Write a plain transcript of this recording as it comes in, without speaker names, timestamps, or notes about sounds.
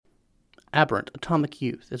Aberrant Atomic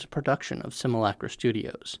Youth is a production of Simulacra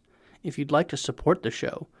Studios. If you'd like to support the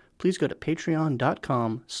show, please go to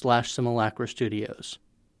patreon.com/Simulacra Studios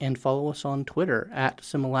and follow us on Twitter at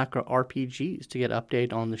Simulacra RPGs to get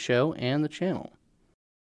update on the show and the channel.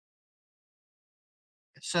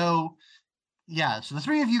 So the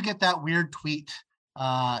three of you get that weird tweet.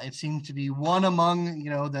 It seems to be one among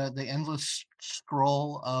the endless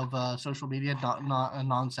scroll of social media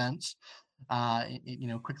nonsense.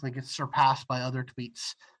 It quickly gets surpassed by other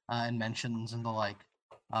tweets and mentions and the like.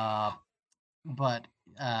 But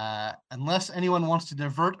unless anyone wants to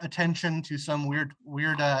divert attention to some weird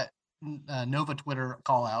Nova Twitter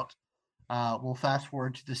call out, we'll fast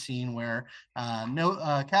forward to the scene where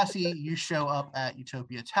Cassie, you show up at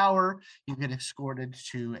Utopia Tower. You get escorted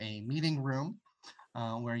to a meeting room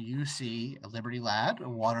where you see a Liberty Lad, a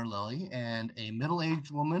Water Lily, and a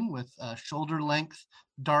middle-aged woman with shoulder-length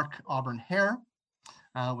dark auburn hair,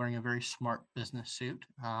 wearing a very smart business suit.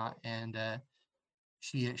 And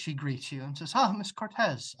she greets you and says, Miss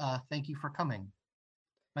Cortez, thank you for coming.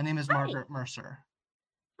 My name is Margaret Mercer.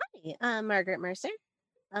 Hi, Margaret Mercer.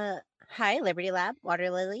 Hi, Liberty Lab, Water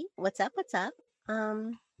Lily. What's up?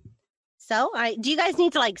 Do you guys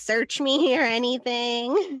need to search me or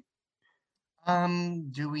anything?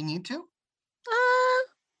 Do we need to?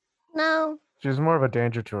 No. She's more of a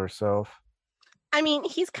danger to herself. I mean,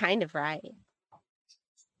 he's kind of right.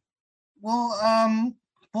 Well,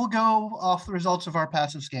 we'll go off the results of our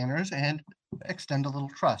passive scanners and extend a little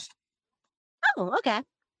trust. Oh, okay.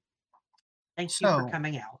 Thank you for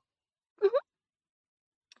coming out.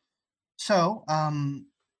 So,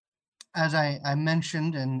 as I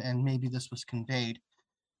mentioned, and maybe this was conveyed,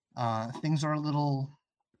 things are a little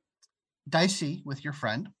dicey with your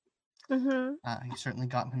friend. He's certainly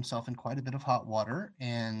gotten himself in quite a bit of hot water,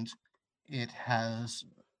 and it has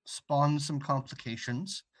spawned some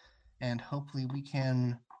complications, and hopefully we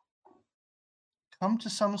can come to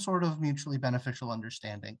some sort of mutually beneficial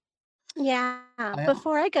understanding. Yeah.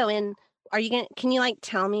 Before I go in, can you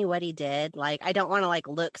tell me what he did? I don't want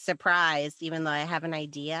to look surprised, even though I have an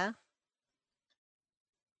idea.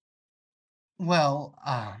 Well,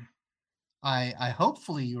 I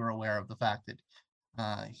hopefully you are aware of the fact that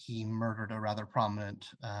he murdered a rather prominent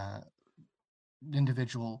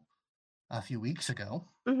individual a few weeks ago.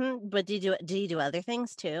 But did he do other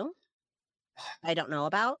things too? I don't know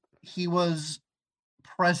about. He was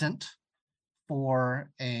present for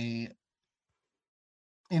a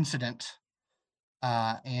incident,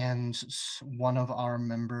 and one of our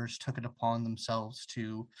members took it upon themselves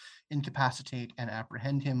to incapacitate and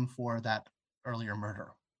apprehend him for that earlier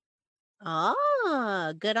murder.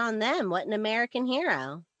 Oh, good on them. What an American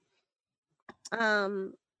hero.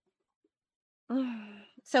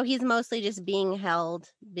 So he's mostly just being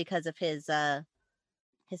held because of his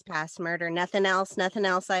past murder. Nothing else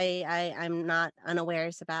I'm not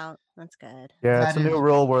unawares about. That's good. Yeah, it's a new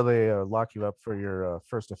rule where they lock you up for your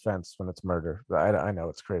first offense when it's murder. I know,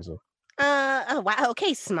 it's crazy. Oh, wow.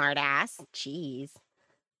 Okay, smart ass. Jeez.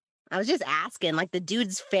 I was just asking, the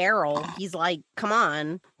dude's feral. He's come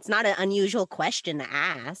on. It's not an unusual question to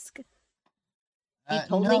ask. He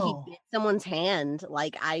told me he bit someone's hand.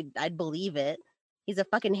 I'd believe it. He's a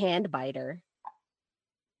fucking hand biter.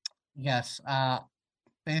 Yes.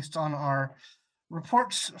 Based on our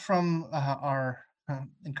reports from our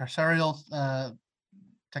incarcerial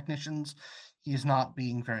technicians, he is not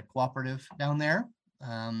being very cooperative down there.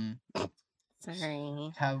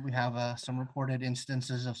 Sorry. We have some reported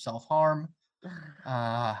instances of self-harm,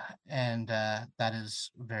 and that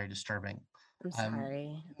is very disturbing. I'm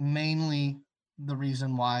sorry. Mainly the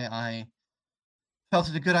reason why I felt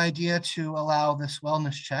it a good idea to allow this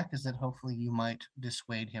wellness check is that hopefully you might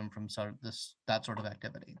dissuade him from that sort of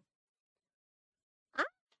activity.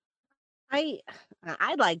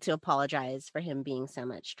 I'd like to apologize for him being so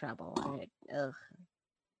much trouble.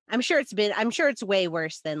 I'm sure it's way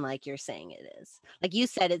worse than you're saying it is. You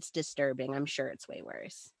said it's disturbing. I'm sure it's way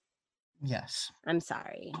worse. Yes. I'm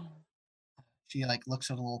sorry. She looks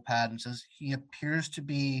at a little pad and says, he appears to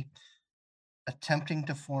be attempting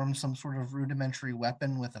to form some sort of rudimentary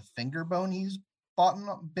weapon with a finger bone he's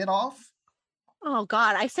bit off. Oh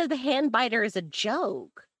God, I said the hand biter is a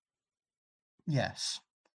joke. Yes.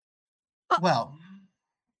 Well,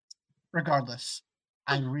 regardless,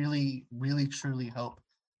 I really, really, truly hope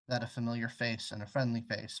that a familiar face and a friendly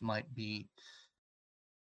face might be.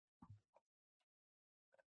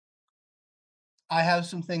 I have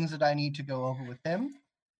some things that I need to go over with him.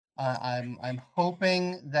 I'm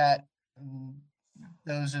hoping that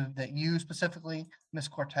that you specifically, Miss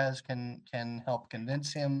Cortez, can help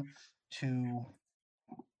convince him to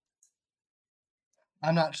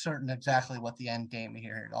I'm not certain exactly what the end game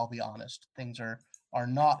here. I'll be honest. Things are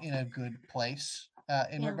not in a good place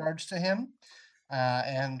in Yeah. regards to him,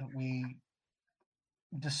 and we,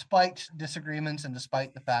 despite disagreements and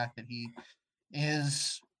despite the fact that he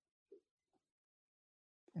is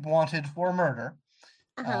wanted for murder,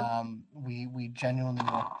 we genuinely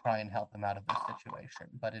want to try and help him out of this situation,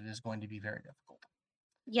 but it is going to be very difficult.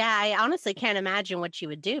 Yeah, I honestly can't imagine what you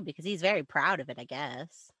would do because he's very proud of it, I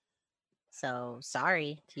guess. So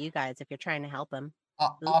sorry to you guys if you're trying to help him.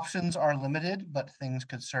 Options are limited, but things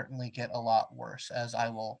could certainly get a lot worse, as I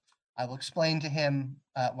will explain to him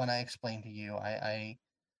when I explain to you.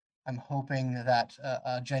 I'm hoping that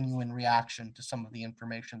a genuine reaction to some of the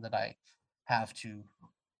information that I have to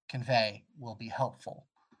convey will be helpful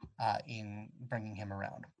in bringing him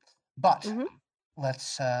around. But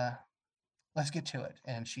let's get to it.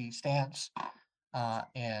 And she stands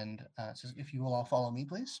and says, "If you will all follow me,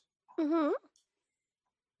 please." Mm-hmm.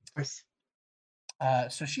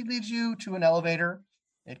 So she leads you to an elevator.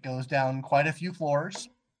 It goes down quite a few floors,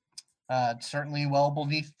 certainly well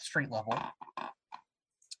beneath street level.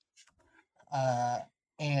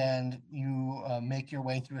 And you make your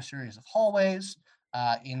way through a series of hallways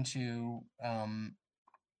into a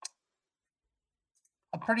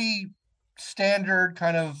pretty standard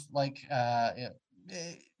kind of like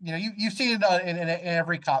you've seen it in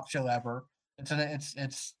every cop show ever.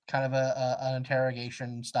 It's kind of an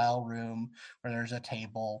interrogation style room where there's a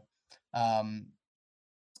table, and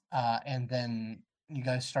then you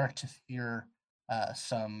guys start to hear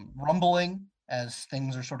some rumbling as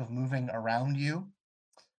things are sort of moving around you.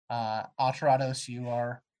 Atarados, you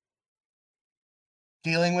are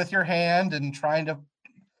dealing with your hand and trying to.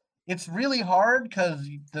 It's really hard because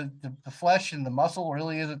the flesh and the muscle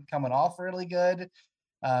really isn't coming off really good.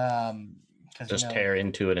 Because just tear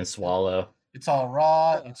into it and swallow. It's all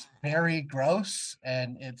raw. It's very gross,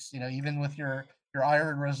 and it's even with your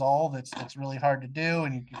iron resolve, it's really hard to do,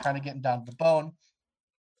 and you're kind of getting down to the bone,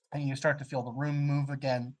 and you start to feel the room move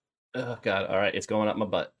again. Oh God! All right, it's going up my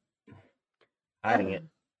butt. Hiding it.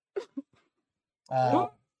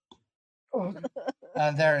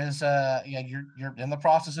 And there is you're in the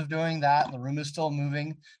process of doing that, and the room is still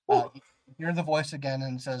moving. You hear the voice again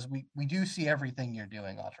and says, "We do see everything you're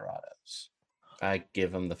doing, Atarados." I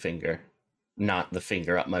give him the finger, not the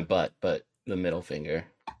finger up my butt, but the middle finger.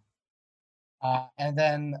 And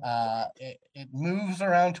then it moves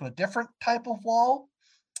around to a different type of wall.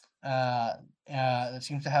 It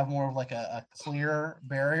seems to have more of like a clear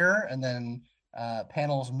barrier, and then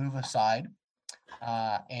panels move aside.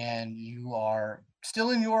 And you are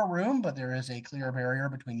still in your room, but there is a clear barrier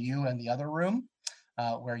between you and the other room,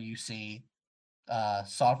 where you see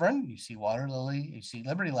Sovereign, you see Water Lily, you see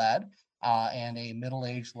Liberty Lad, and a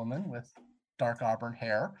middle-aged woman with dark auburn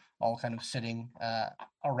hair, all kind of sitting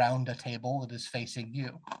around a table that is facing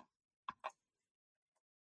you.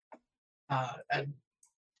 And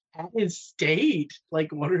at his state,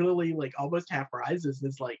 like Water Lily, like almost half rises,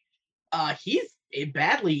 is like, he's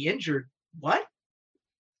badly injured. What?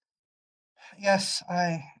 Yes,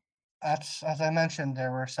 as I mentioned,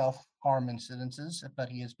 there were self-harm incidences, but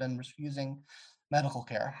he has been refusing medical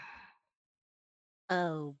care.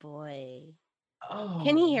 Oh boy. Oh.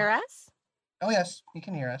 Can he hear us? Oh yes, he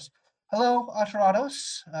can hear us. Hello,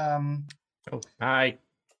 Atarados. Oh, hi.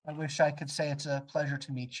 I wish I could say it's a pleasure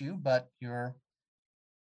to meet you, but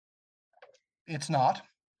it's not.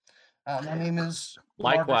 My name is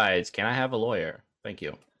Likewise. Can I have a lawyer? Thank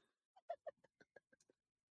you.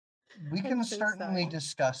 We can so certainly sorry.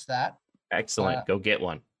 discuss that. Excellent. Go get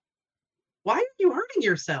one. Why are you hurting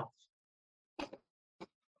yourself?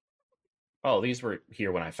 Oh, these were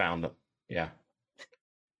here when I found them. Yeah.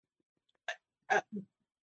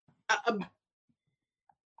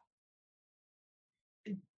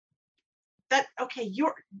 That okay?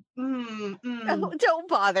 You're. Oh, don't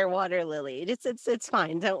bother Water Lily. It's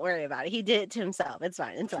fine. Don't worry about it. He did it to himself. It's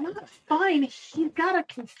fine. It's fine. Not fine. He's got a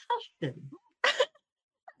concussion.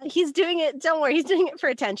 He's doing it. Don't worry. He's doing it for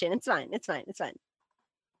attention. It's fine. It's fine. It's fine.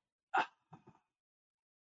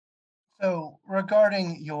 So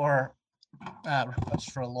regarding your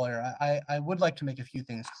request for a lawyer, I would like to make a few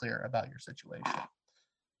things clear about your situation.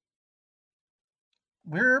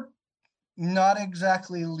 We're not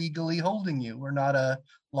exactly legally holding you. We're not a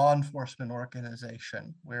law enforcement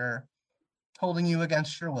organization. We're holding you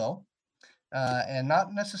against your will, and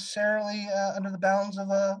not necessarily under the bounds of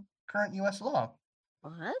a current U.S. law.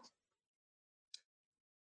 What?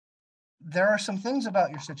 There are some things about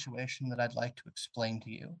your situation that I'd like to explain to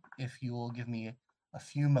you, if you will give me a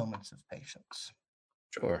few moments of patience.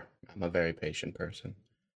 Sure. I'm a very patient person.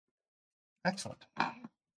 Excellent.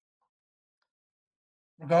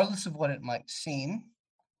 regardless of what it might seem,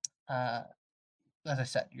 as I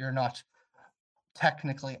said, you're not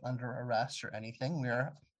technically under arrest or anything. We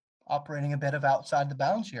are operating a bit of outside the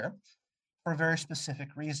bounds here for a very specific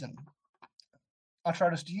reason.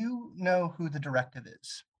 Atratus, do you know who the directive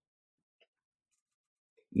is?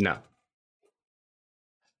 No.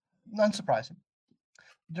 Unsurprising.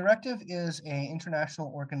 Directive is an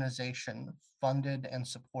international organization funded and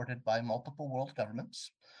supported by multiple world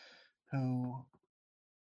governments who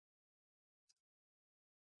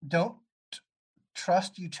don't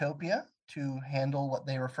trust Utopia to handle what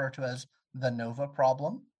they refer to as the Nova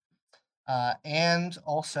problem, and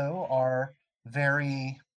also are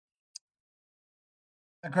very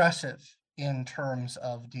aggressive in terms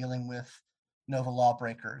of dealing with Nova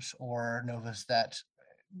lawbreakers or Novas that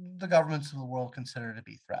the governments of the world consider to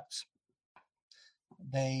be threats.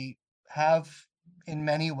 They have, in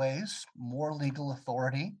many ways, more legal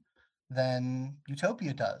authority than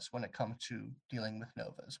Utopia does when it comes to dealing with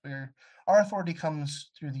Novas. Our authority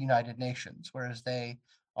comes through the United Nations, whereas they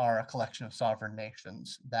are a collection of sovereign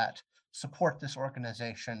nations that support this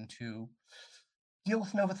organization to deal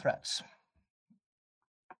with Nova threats.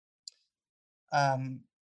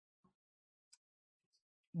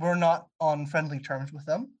 We're not on friendly terms with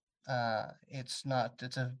them. It's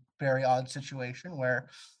a very odd situation where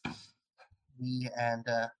we and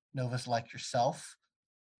Novas like yourself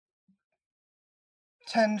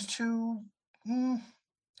tend to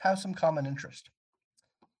have some common interest.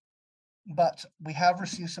 But we have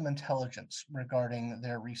received some intelligence regarding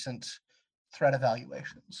their recent threat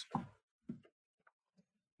evaluations.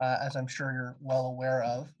 As I'm sure you're well aware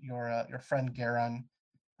of, your friend Garon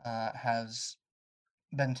has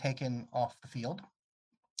been taken off the field,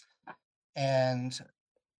 and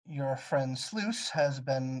your friend Sluice has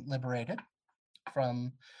been liberated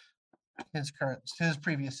from his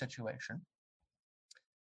previous situation,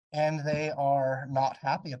 and they are not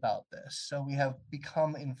happy about this. So we have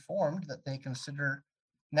become informed that they consider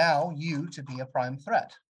now you to be a prime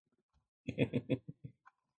threat,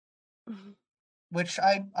 which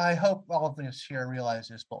I hope all of us here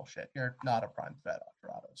realize is bullshit. You're not a prime threat,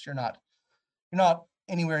 Atratus. You're not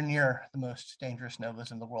anywhere near the most dangerous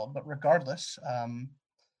Novas in the world. But regardless,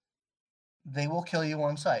 they will kill you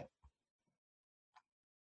on sight.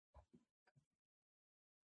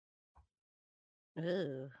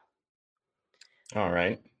 Ooh. All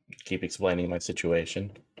right. Keep explaining my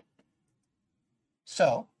situation.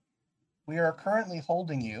 So, we are currently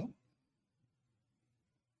holding you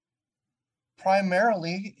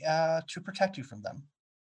primarily to protect you from them.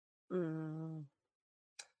 Mm.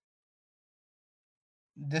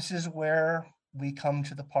 This is where we come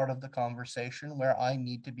to the part of the conversation where I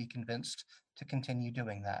need to be convinced to continue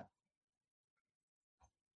doing that.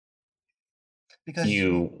 Because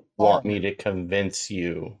You want me to convince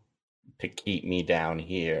you to keep me down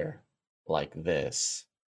here like this?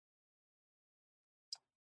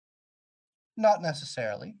 Not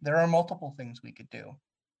necessarily. There are multiple things we could do.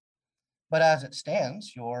 But as it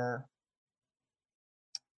stands,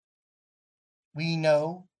 we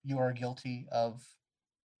know you are guilty of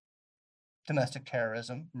domestic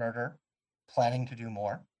terrorism, murder, planning to do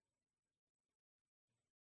more.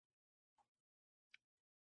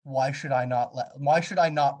 Why should I not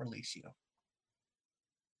release you?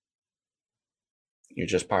 You're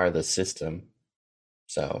just part of the system.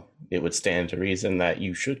 So it would stand to reason that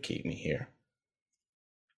you should keep me here.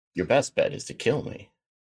 Your best bet is to kill me.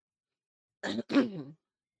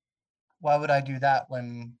 Why would I do that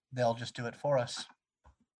when they'll just do it for us?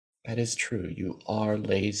 That is true. You are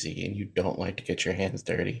lazy and you don't like to get your hands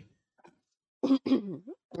dirty.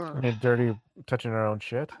 You're dirty touching our own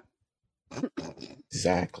shit.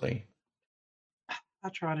 Exactly.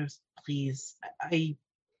 Atratus, please.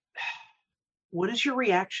 What is your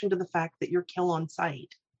reaction to the fact that you're kill on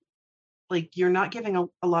sight? Like, you're not giving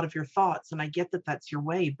a lot of your thoughts, and I get that that's your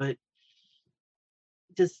way, but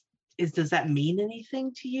does that mean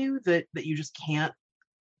anything to you that you just can't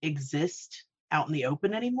exist out in the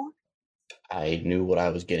open anymore? I knew what I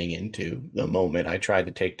was getting into the moment I tried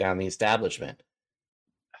to take down the establishment.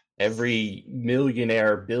 Every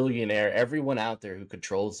millionaire, billionaire, everyone out there who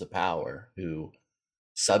controls the power, who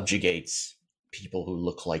subjugates people who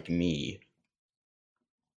look like me,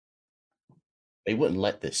 they wouldn't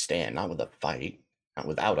let this stand, not with a fight, not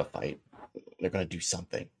without a fight. They're going to do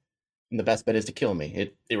something. And the best bet is to kill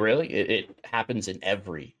me. It happens in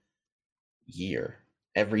every year,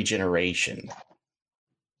 every generation.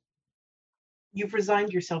 You've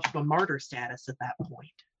resigned yourself to a martyr status at that point.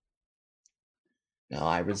 No,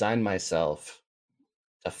 I resigned myself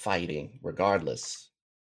to fighting regardless.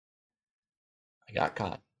 I got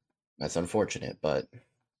caught. That's unfortunate, but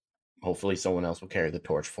Hopefully someone else will carry the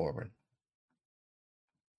torch forward.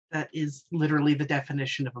 That is literally the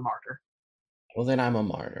definition of a martyr. Well, then I'm a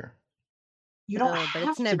martyr. You don't Oh, but have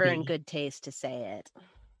it's to never in be. good taste to say it.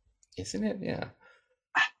 Isn't it? Yeah.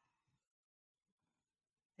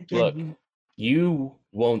 Again, Look, you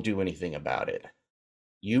won't do anything about it.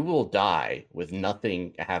 You will die with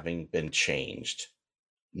nothing having been changed.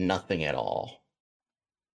 Nothing at all.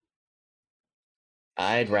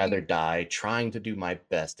 I'd rather die trying to do my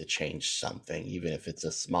best to change something, even if it's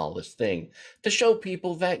the smallest thing, to show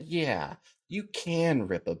people that, yeah, you can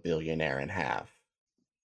rip a billionaire in half.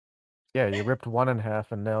 Yeah, you ripped one in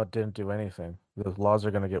half, and now it didn't do anything. The laws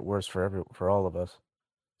are going to get worse for all of us.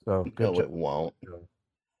 So good No, job. it won't.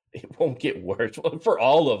 It won't get worse for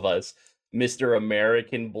all of us. Mr.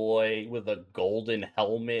 American boy with a golden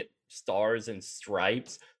helmet, stars and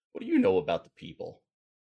stripes. What do you know about the people?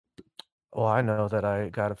 Well, I know that I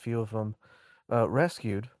got a few of them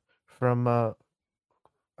rescued from out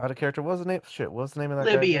of character. What was the name? Shit, what was the name of that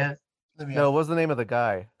guy? Libya. Libya. No, what was the name of the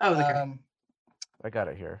guy? Oh, the guy. I got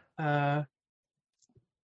it here. Ogun.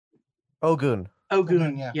 Ogun.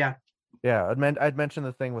 Ogun, yeah. Yeah. Yeah, I'd mentioned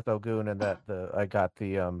the thing with Ogun, and that I got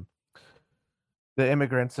the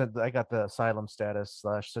immigrants, and I got the asylum status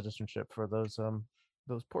 / citizenship for those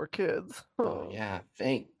poor kids. Oh yeah,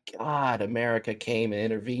 thank God America came and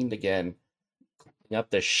intervened again, cleaning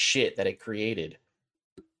up the shit that it created.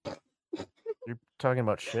 You're talking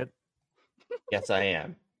about shit? Yes, I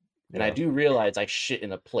am. And I Yeah. do realize I shit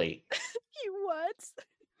in a plate. You what?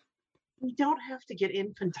 We don't have to get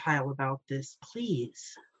infantile about this,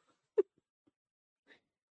 please.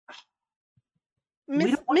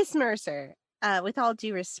 Miss Mercer, with all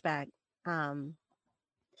due respect,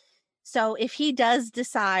 so if he does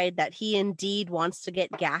decide that he indeed wants to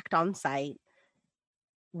get gacked on site,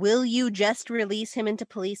 will you just release him into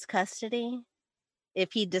police custody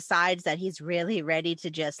if he decides that he's really ready to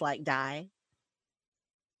just like die?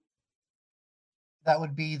 That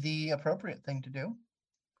would be the appropriate thing to do.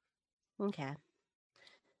 Okay.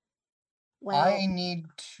 Well, I need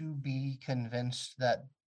to be convinced that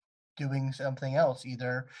doing something else,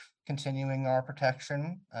 either continuing our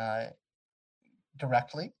protection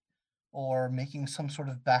directly or making some sort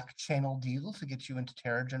of back channel deal to get you into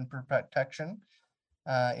Terrigen protection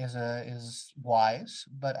is wise.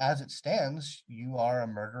 But as it stands, you are a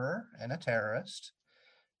murderer and a terrorist.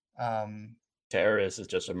 Terrorist is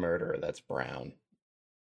just a murderer that's brown.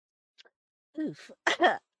 oof.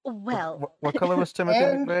 Well, What color was Timothy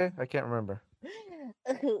And- McVeigh? I can't remember.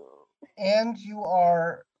 And you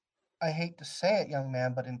are, I hate to say it, young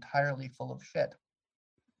man, but entirely full of shit.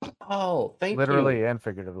 Oh, thank Literally you and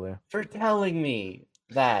figuratively. for telling me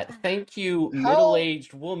that. Thank you, How-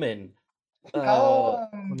 middle-aged woman. How Well,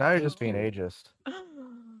 now you're just being thank you. ageist.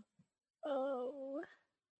 Oh.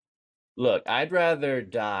 Look, I'd rather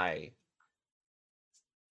die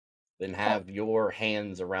than have your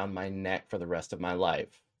hands around my neck for the rest of my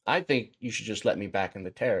life. I think you should just let me back in the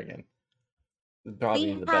Terrigen.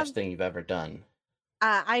 Probably the best thing you've ever done.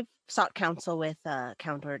 I've sought counsel with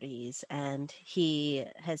Count Ortiz, and he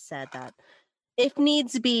has said that if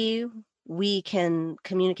needs be, we can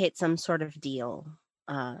communicate some sort of deal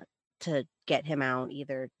to get him out,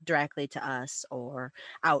 either directly to us or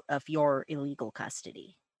out of your illegal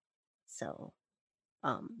custody. So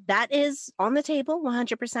that is on the table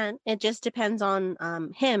 100%. It just depends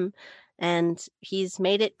on him. And he's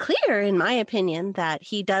made it clear, in my opinion, that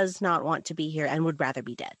he does not want to be here and would rather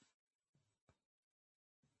be dead.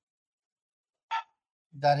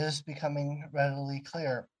 that is becoming readily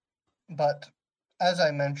clear. But as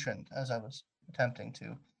I mentioned, as I was attempting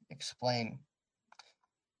to explain,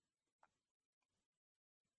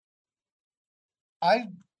 I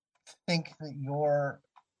think that your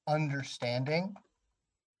understanding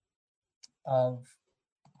of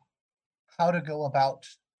how to go about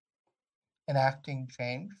enacting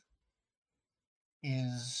change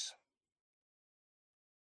is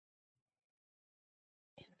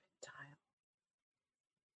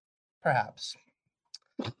perhaps.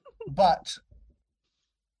 But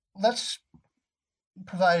let's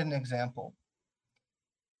provide an example.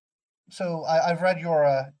 So I've read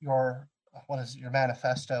your what is it, your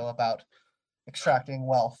manifesto about extracting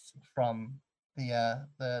wealth from the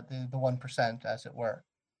 1%, as it were.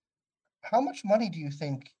 How much money do you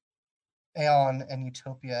think Aeon and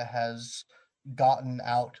Utopia has gotten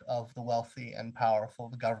out of the wealthy and powerful,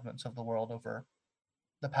 the governments of the world, over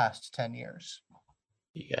the past 10 years?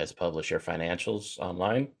 You guys publish your financials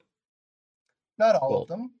online? Not all Well, of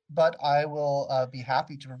them, but I will be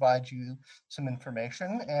happy to provide you some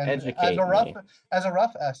information. And educate me. as a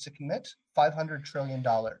rough estimate, $500 trillion.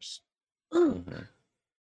 Mhm.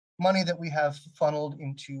 money that we have funneled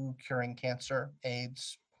into curing cancer,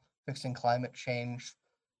 AIDS, fixing climate change,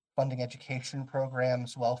 funding education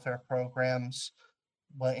programs, welfare programs,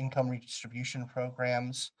 income redistribution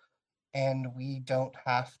programs, and we don't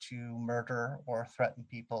have to murder or threaten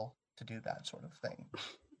people to do that sort of thing.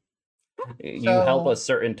 You help So- a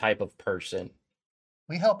certain type of person.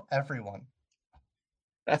 We help everyone.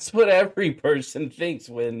 That's what every person thinks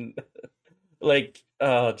when, like,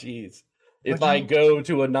 oh, geez. If Would I you- go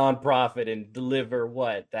to a nonprofit and deliver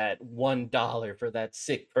that $1 for that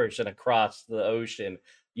sick person across the ocean,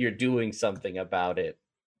 you're doing something about it.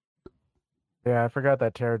 Yeah, I forgot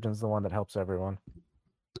that Terrigen's the one that helps everyone.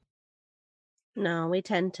 No, we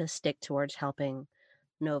tend to stick towards helping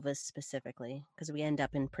Novas specifically because we end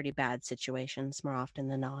up in pretty bad situations more often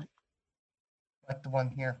than not. Like the one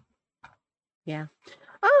here. Yeah.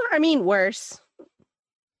 Oh, I mean, worse.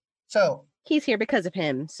 So He's here because of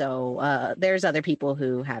him. So there's other people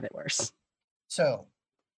who have it worse. So,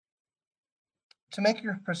 to make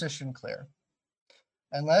your position clear,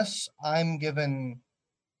 unless I'm given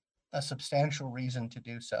a substantial reason to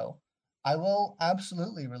do so, I will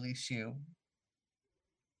absolutely release you,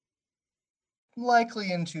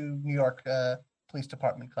 likely into New York Police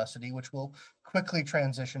Department custody, which will quickly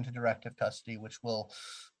transition to directive custody, which will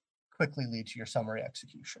quickly lead to your summary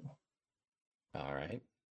execution. All right.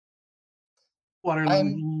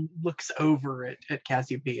 Waterloo looks over at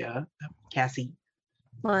Cassiopeia. Cassie,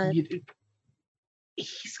 What?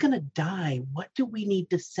 he's gonna die. What do we need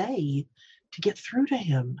to say to get through to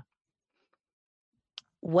him?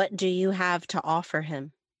 What do you have to offer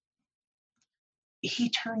him? He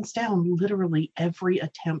turns down literally every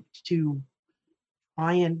attempt to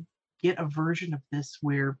try and get a version of this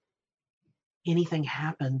where anything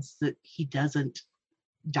happens that he doesn't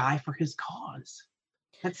die for his cause.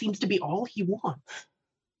 That seems to be all he wants.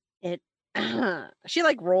 It. She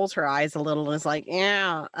like rolls her eyes a little and is like,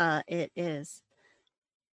 "Yeah, it is.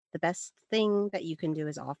 The best thing that you can do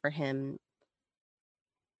is offer him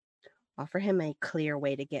a clear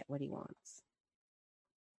way to get what he wants.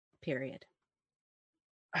 Period."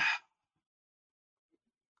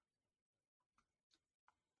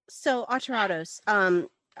 So, Atarados,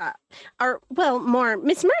 more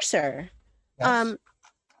Miss Mercer. Yes.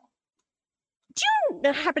 Do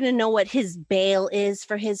you happen to know what his bail is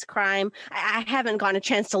for his crime? I haven't gotten a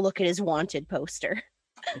chance to look at his wanted poster.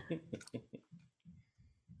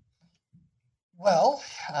 Well,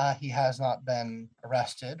 he has not been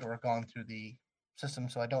arrested or gone through the system,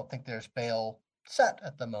 so I don't think there's bail set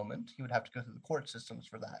at the moment. He would have to go through the court systems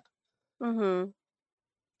for that. Mm-hmm.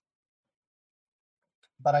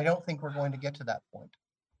 But I don't think we're going to get to that point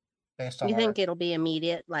based on You our think it'll be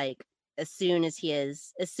immediate, like as soon as he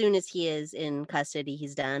is in custody,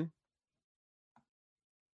 he's done?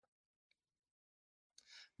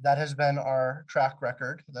 that has been our track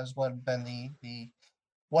record. That's what been the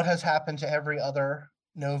what has happened to every other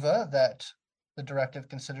Nova that the directive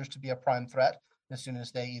considers to be a prime threat as soon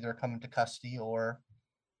as they either come into custody or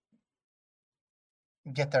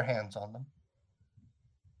get their hands on them.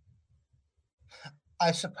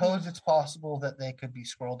 I suppose it's possible that they could be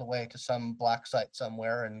squirreled away to some black site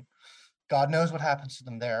somewhere, and God knows what happens to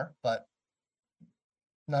them there, but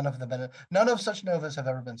none of such Novas have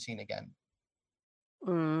ever been seen again.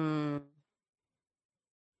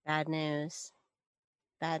 Bad news.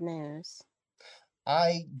 Bad news.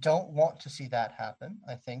 I don't want to see that happen.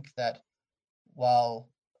 I think that while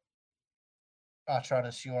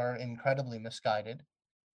Atratus, you are incredibly misguided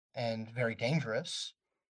and very dangerous,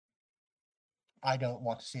 I don't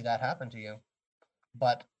want to see that happen to you.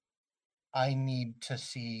 But I need to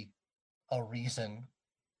see a reason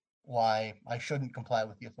why I shouldn't comply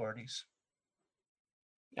with the authorities.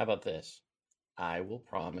 How about this? I will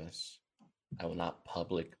promise I will not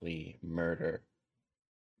publicly murder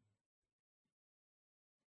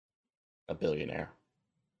a billionaire.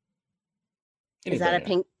 Any Is that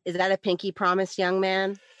billionaire. is that a pinky promise, young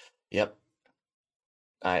man? Yep.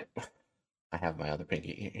 I have my other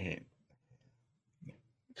pinky.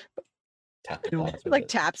 Tap the glass with Like it.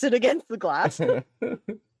 taps it against the glass. I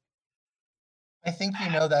think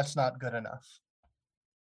you know that's not good enough.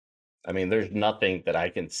 I mean, there's nothing that I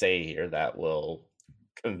can say here that will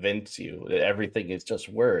convince you. Everything is just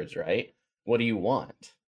words, right? What do you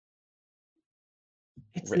want?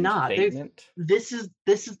 It's Written not. statement? This is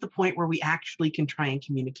the point where we actually can try and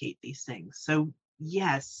communicate these things. So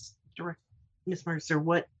yes, direct Miss Mercer,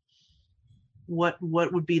 what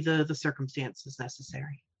would be the circumstances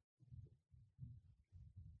necessary?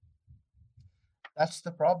 That's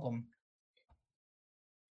the problem.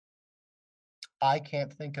 I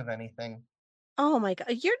can't think of anything. Oh my god,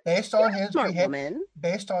 you're Based on his smart woman.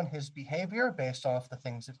 based on his behavior, based off the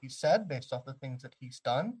things that he said, based off the things that he's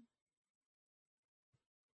done.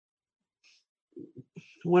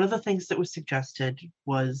 One of the things that was suggested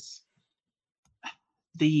was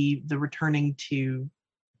the returning to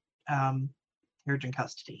urgent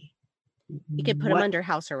custody. You could put him under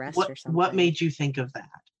house arrest or something. What made you think of that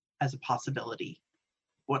as a possibility?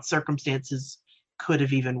 What circumstances could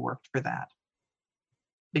have even worked for that?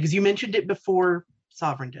 Because you mentioned it before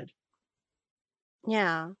Sovereign did.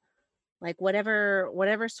 Yeah, like whatever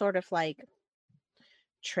sort of like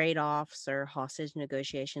trade-offs or hostage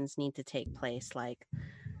negotiations need to take place. Like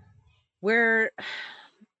we're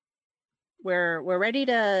ready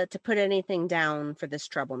to put anything down for this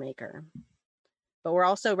troublemaker, but we're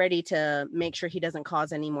also ready to make sure he doesn't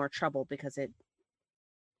cause any more trouble because it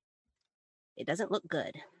doesn't look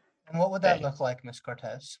good. And what would that Okay. look like, Miss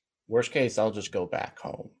Cortez? Worst case, I'll just go back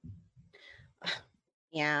home.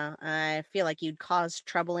 Yeah, I feel like you'd cause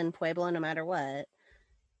trouble in Pueblo no matter what.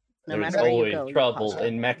 No There's matter where you always go, you'd trouble cause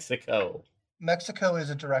in Mexico. Mexico is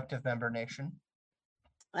a directive member nation.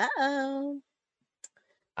 Uh-oh.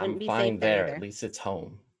 I'm Wouldn't be fine safe there there. either. At least it's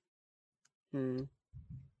home.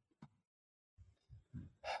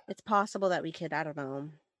 It's possible that we could, I don't know.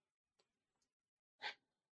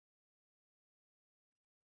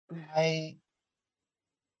 I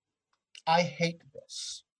hate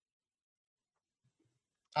this.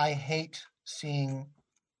 I hate seeing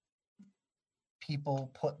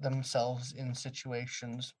people put themselves in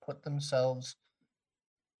situations,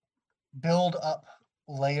 build up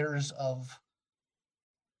layers of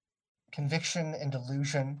conviction and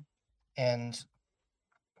delusion and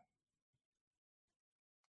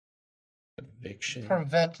Conviction.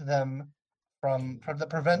 prevents them from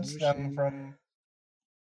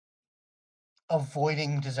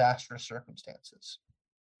avoiding disastrous circumstances.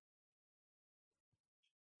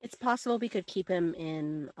 It's possible we could keep him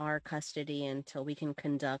in our custody until we can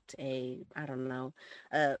conduct a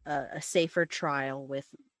safer trial with.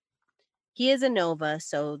 He is a Nova,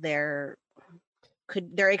 so they're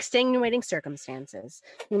extenuating circumstances.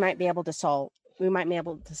 We might be able to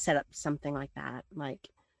set up something like that, like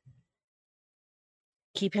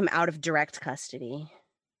keep him out of direct custody.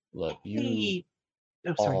 Look, Go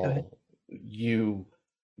ahead. You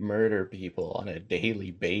murder people on a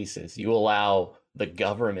daily basis. You allow the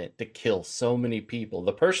government to kill so many people.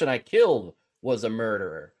 The person I killed was a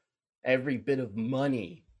murderer. Every bit of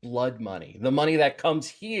money, blood money, the money that comes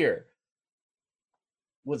here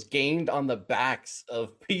was gained on the backs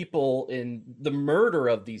of people in the murder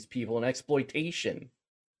of these people and exploitation.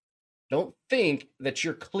 Don't think that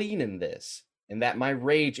you're clean in this and that my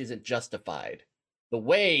rage isn't justified. The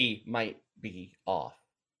way might be off,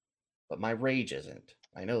 but my rage isn't.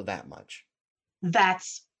 I know that much.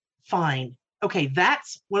 That's fine. Okay,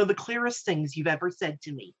 that's one of the clearest things you've ever said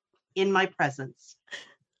to me in my presence.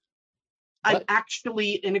 What? I'm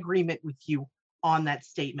actually in agreement with you on that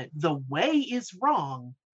statement. The way is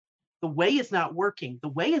wrong. The way is not working. The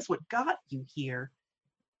way is what got you here.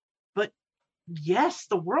 But yes,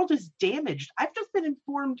 the world is damaged. I've just been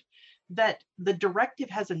informed that the directive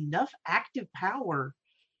has enough active power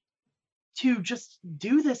to just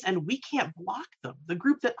do this, and we can't block them. The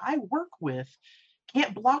group that I work with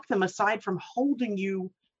can't block them aside from holding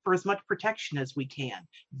you for as much protection as we can.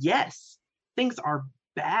 Yes, things are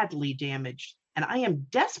badly damaged, and I am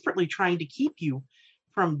desperately trying to keep you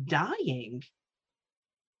from dying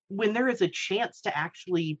when there is a chance to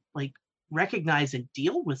actually like recognize and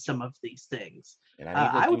deal with some of these things. And I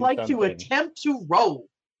need to I would do like to something. attempt to roll.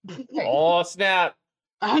 Oh, snap.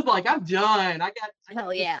 I was like, I'm done.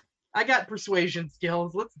 Hell yeah. I got persuasion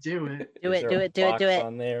skills. Let's do it. Do Is it, there do a it, do it, do box it.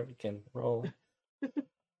 on there we can roll.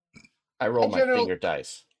 I roll my finger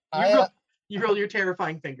dice. You roll your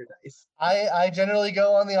terrifying finger dice. I generally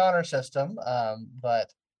go on the honor system,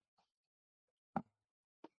 but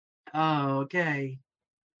Okay.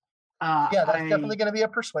 yeah, that's definitely going to be a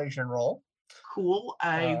persuasion roll. Cool.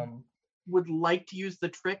 I would like to use the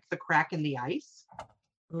trick, the crack in the ice.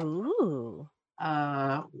 Ooh.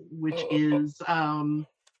 Which is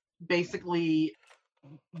basically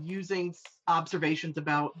using observations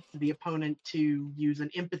about the opponent to use an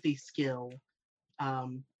empathy skill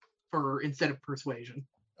for instead of persuasion.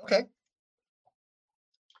 Okay.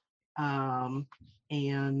 And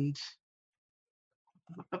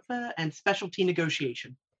specialty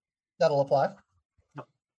negotiation. That'll apply. All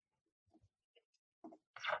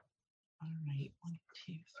right, 1,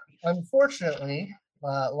 2, 3. Unfortunately,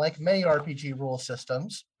 like many RPG rule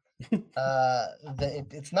systems,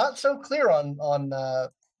 it's not so clear on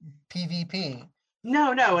PvP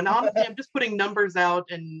No, and honestly, I'm just putting numbers out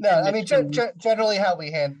and No, I mean mentioning- generally how I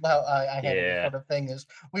handle this Yeah. sort of thing is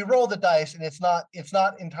we roll the dice, and it's not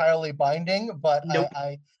entirely binding, but Nope.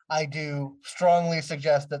 I do strongly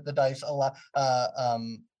suggest that the dice allow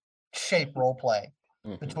shape role play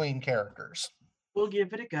Mhm. between characters. we'll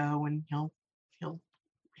give it a go, and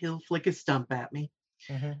he'll flick his stump at me.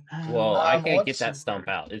 Mhm. Well, I can't let's get that see. stump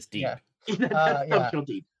out. It's deep. Yeah. That's yeah. real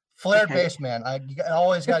deep. Flared Okay. base, man. I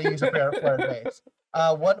always got to use a flared base.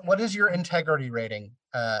 What is your integrity rating,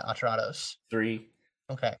 Atrados? 3.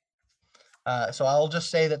 Okay. So I'll just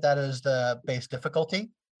say that is the base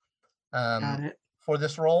difficulty Got it. for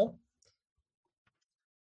this roll.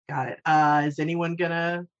 Got it. Is anyone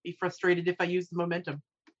gonna be frustrated if I use the momentum?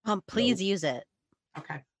 Please Nope. use it.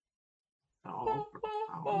 Okay.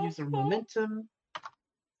 I'll use a momentum.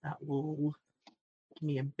 That will give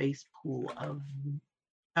me a base pool of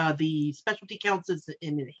the specialty counts as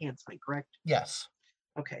an enhancement, correct? Yes.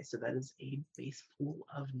 Okay, so that is a base pool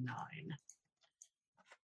of 9.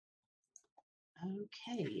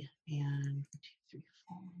 Okay, and 2, 3,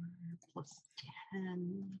 4 plus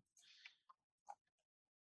 10.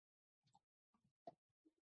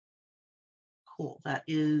 Cool. That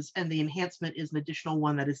is, and the enhancement is an additional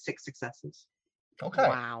one that is 6 successes. Okay.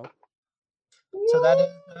 Wow. So that is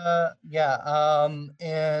yeah.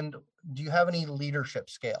 And do you have any leadership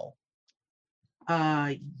scale?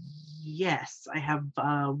 Yes, I have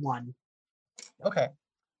 1. Okay.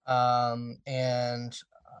 And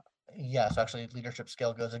yes, actually, leadership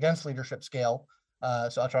scale goes against leadership scale.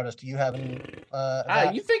 So Atrados, do you have any?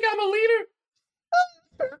 You think I'm a leader?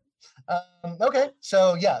 Okay,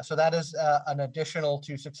 so yeah, so that is an additional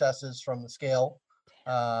 2 successes from the scale.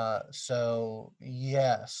 So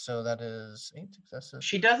yes, so that is 8 successes.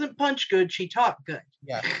 She doesn't punch good, she talk good.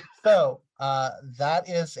 Yeah. So that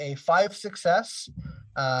is a 5 success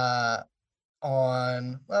on.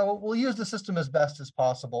 Well, we'll use the system as best as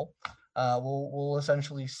possible. We'll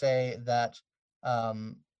essentially say that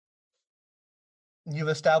you've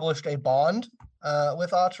established a bond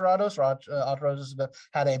with Atrados. Atrados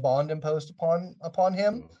had a bond imposed upon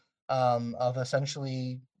him of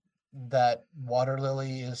essentially that Water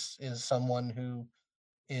Lily is someone who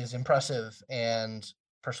is impressive and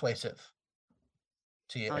persuasive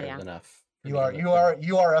to you. Oh, Fair yeah. enough. You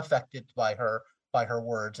are affected by her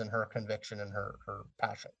words and her conviction and her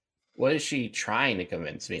passion. What is she trying to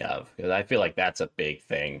convince me of? Because I feel like that's a big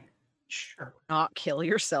thing. Sure. Not kill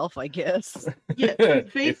yourself, I guess. Yeah,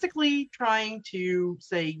 If- basically trying to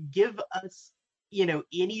say, give us,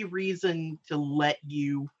 any reason to let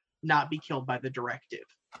you not be killed by the directive.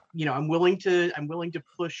 I'm willing to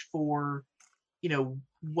push for,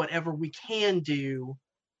 whatever we can do,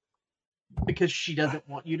 because she doesn't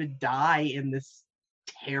want you to die in this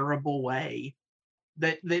terrible way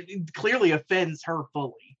that clearly offends her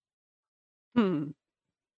fully.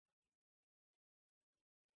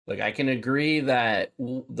 Like, I can agree that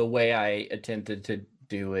the way I attempted to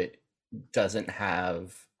do it doesn't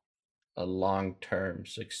have a long-term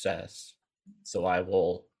success, so I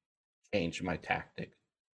will change my tactic.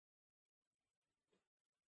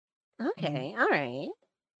 Okay, all right.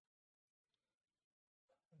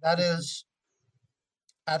 That is,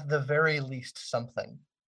 at the very least, something.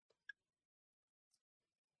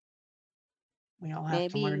 We all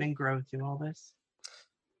have to learn Maybe- and grow through all this.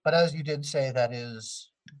 But as you did say, that is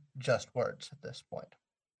just words at this point.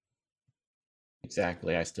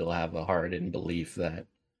 Exactly. I still have a hardened belief that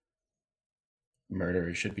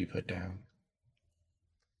murder should be put down.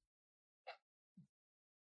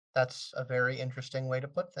 That's a very interesting way to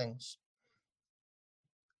put things,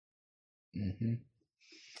 Mm-hmm.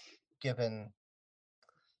 given.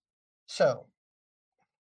 So,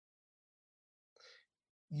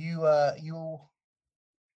 you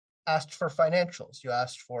asked for financials. You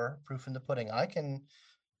asked for proof in the pudding. I can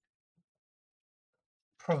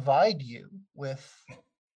provide you with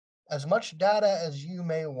as much data as you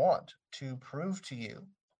may want to prove to you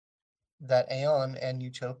that Aeon and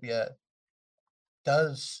Utopia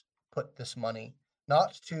does put this money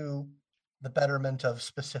not to the betterment of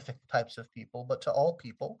specific types of people, but to all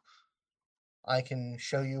people. I can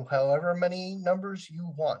show you however many numbers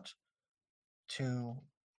you want to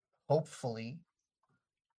hopefully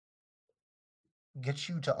get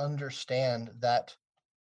you to understand that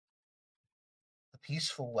the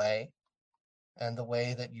peaceful way and the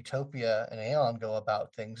way that Utopia and Aeon go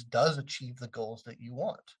about things does achieve the goals that you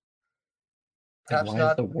want. Then Perhaps why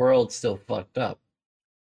not is the world still fucked up?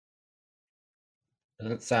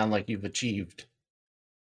 Doesn't sound like you've achieved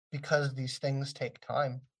because these things take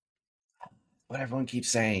time. what everyone keeps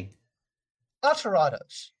saying.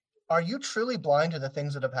 Atarados, are you truly blind to the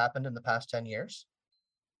things that have happened in the past 10 years?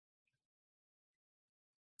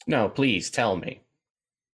 No, please tell me.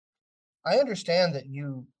 I understand that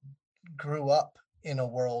you grew up in a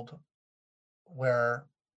world where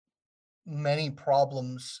many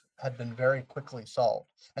problems had been very quickly solved,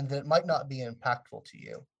 and that it might not be impactful to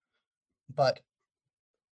you. But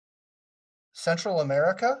Central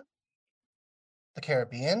America, the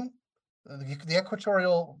Caribbean, the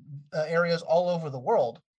equatorial areas all over the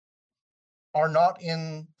world are not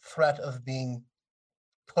in threat of being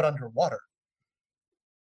put underwater.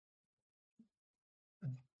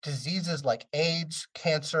 Diseases like AIDS,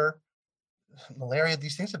 cancer, malaria,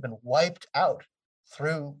 these things have been wiped out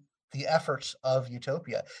through the efforts of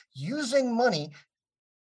Utopia, using money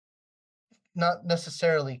not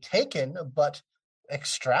necessarily taken, but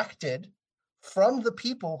extracted from the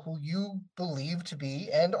people who you believe to be,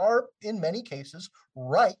 and are in many cases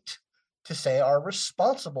right to say are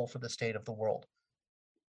responsible for the state of the world.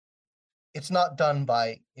 It's not done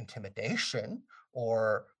by intimidation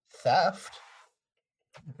or theft,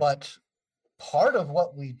 but part of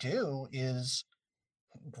what we do is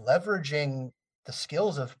leveraging the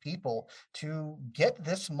skills of people to get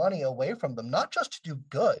this money away from them, not just to do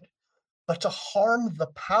good, but to harm the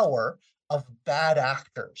power of bad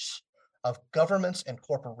actors, of governments and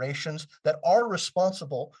corporations that are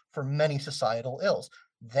responsible for many societal ills.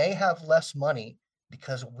 They have less money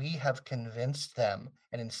because we have convinced them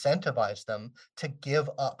and incentivized them to give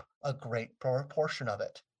up a great proportion of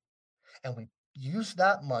it. And we use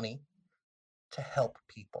that money to help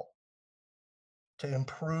people, to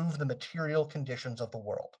improve the material conditions of the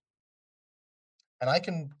world. And I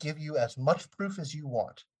can give you as much proof as you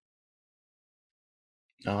want.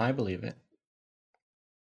 Oh, I believe it.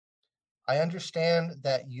 I understand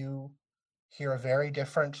that you hear a very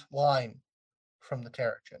different line from the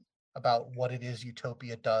Terrigen about what it is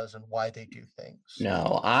Utopia does and why they do things.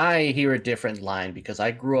 No, I hear a different line because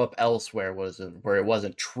I grew up elsewhere where it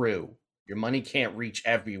wasn't true. Your money can't reach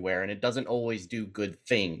everywhere, and it doesn't always do good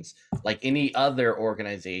things. Like any other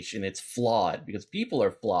organization, it's flawed because people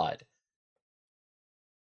are flawed.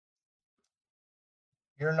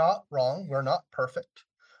 You're not wrong. We're not perfect.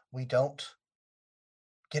 We don't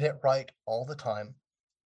get it right all the time.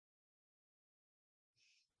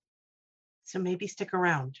 So maybe stick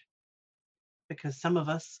around, because some of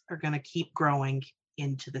us are going to keep growing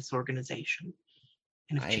into this organization.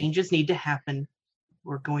 And if changes need to happen,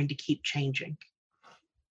 we're going to keep changing.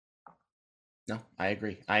 No, I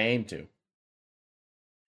agree. I aim to.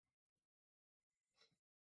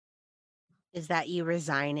 Is that you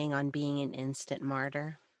resigning on being an instant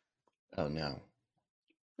martyr? Oh, no.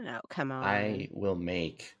 Oh, come on. I will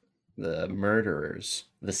make the murderers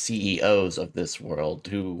the CEOs of this world,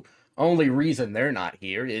 who only reason they're not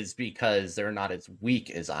here is because they're not as weak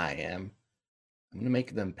as I am. I'm going to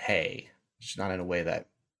make them pay, just not in a way that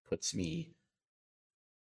puts me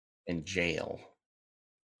in jail.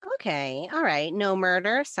 Okay, all right. No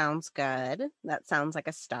murder sounds good. That sounds like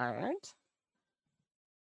a start.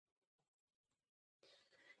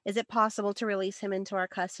 Is it possible to release him into our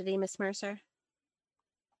custody, Miss Mercer?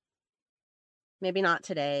 Maybe not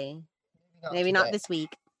today. Maybe not this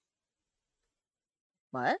week.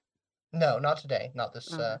 What? No, not today. Not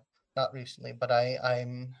this. Not recently. But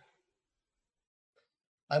I'm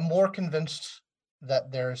more convinced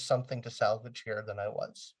that there's something to salvage here than I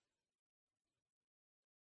was.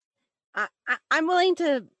 I'm willing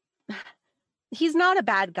to. He's not a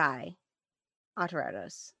bad guy,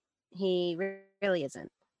 Autorados. He really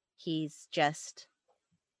isn't. He's just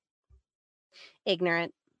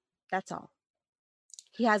ignorant. That's all.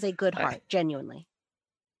 He has a good heart, genuinely.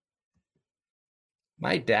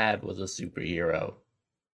 My dad was a superhero.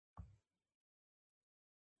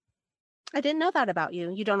 I didn't know that about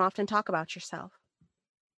you. You don't often talk about yourself.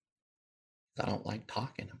 I don't like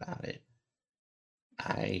talking about it.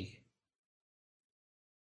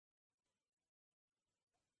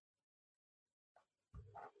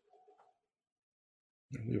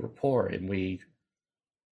 We were poor, and we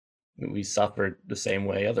suffered the same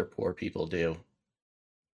way other poor people do.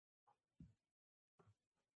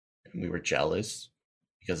 And we were jealous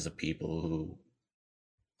because the people who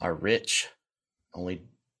are rich only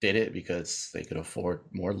did it because they could afford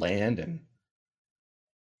more land, and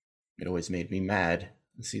it always made me mad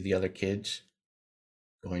to see the other kids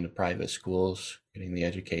going to private schools, getting the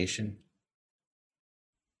education.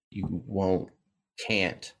 You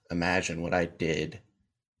can't imagine what I did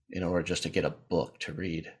in order just to get a book to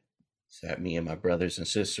read, so that me and my brothers and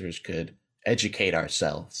sisters could educate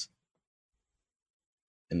ourselves.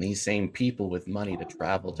 And these same people with money to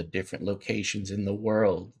travel to different locations in the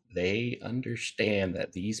world, they understand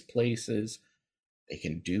that these places, they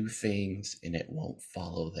can do things and it won't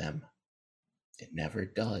follow them. It never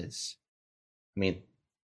does. I mean,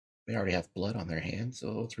 they already have blood on their hands,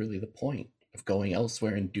 so what's really the point of going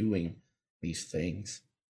elsewhere and doing these things?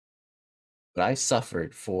 But I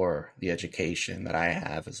suffered for the education that I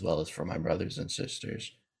have, as well as for my brothers and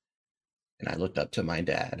sisters. And I looked up to my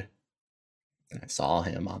dad, and I saw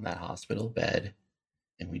him on that hospital bed,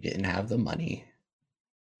 and we didn't have the money.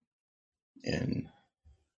 And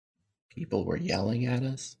people were yelling at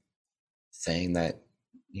us, saying that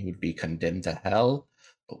he would be condemned to hell,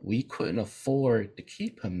 but we couldn't afford to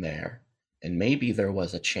keep him there. And maybe there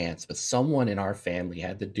was a chance, but someone in our family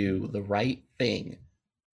had to do the right thing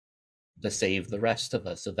to save the rest of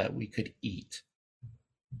us so that we could eat.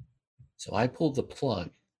 So I pulled the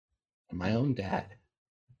plug on my own dad.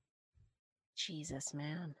 Jesus,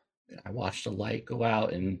 man. I watched the light go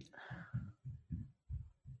out, and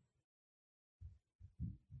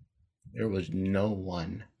there was no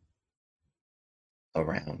one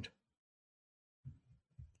around.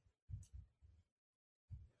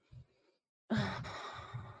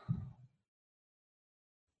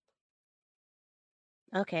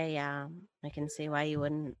 Okay, yeah. I can see why you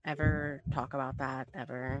wouldn't ever talk about that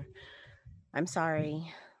ever. I'm sorry.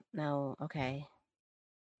 No, okay.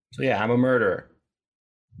 So yeah, I'm a murderer,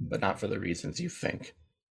 but not for the reasons you think.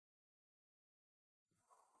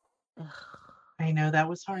 Ugh. I know that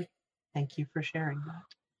was hard. Thank you for sharing that.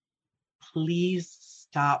 Please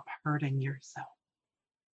stop hurting yourself.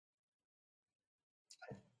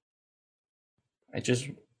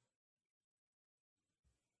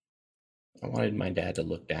 I wanted my dad to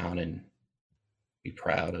look down and be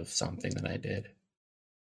proud of something that I did.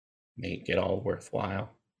 Make it all worthwhile.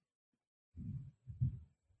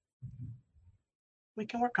 We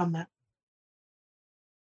can work on that.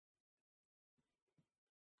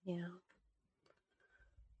 Yeah.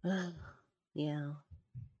 Ugh. Yeah.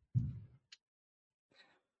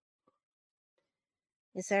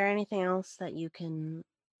 Is there anything else that you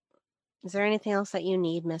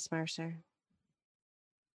need, Miss Mercer?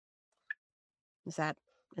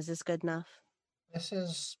 Is this good enough? This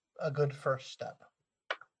is a good first step.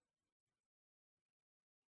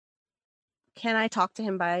 Can I talk to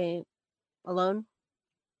him by alone?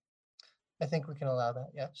 I think we can allow that,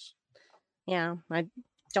 yes. Yeah, I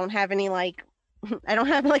don't have any I don't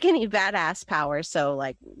have any badass powers, so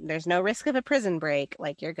there's no risk of a prison break.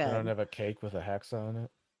 You're You don't good. have a cake with a hacksaw on it?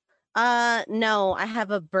 No, I have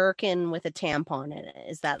a Birkin with a tampon in it.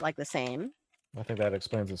 Is that the same? I think that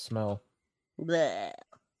explains the smell. Blech.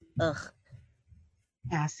 Ugh.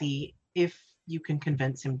 Cassie, if you can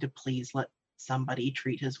convince him to please let somebody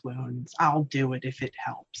treat his wounds, I'll do it if it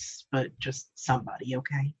helps, but just somebody,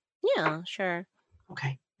 okay? Yeah, sure.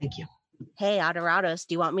 Okay, thank you. Hey, Adorados,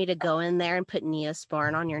 do you want me to go in there and put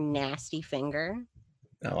Neosporin on your nasty finger?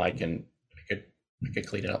 No, I could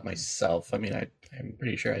clean it up myself. I mean, I'm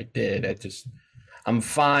pretty sure I did. I'm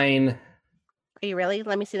fine. Are you really?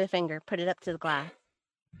 Let me see the finger. Put it up to the glass.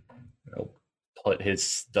 I'll put his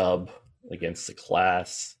stub against the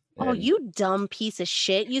glass. Oh, you dumb piece of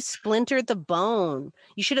shit. You splintered the bone.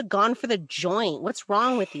 You should have gone for the joint. What's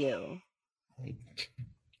wrong with you?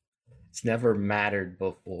 It's never mattered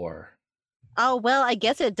before. Oh, well, I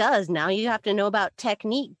guess it does. Now you have to know about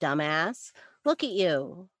technique, dumbass. Look at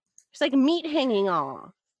you. It's like meat hanging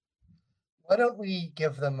off. Why don't we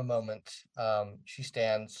give them a moment? She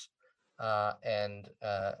stands and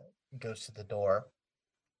goes to the door.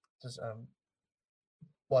 Says,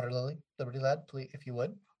 Water Lily, Liberty Lad, please, if you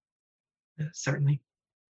would. Certainly.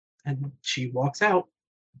 And she walks out.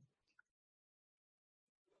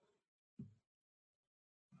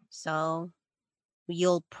 So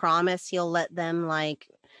you'll promise you'll let them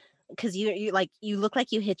because you look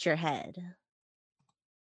like you hit your head.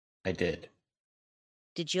 I did.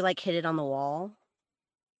 Did you hit it on the wall?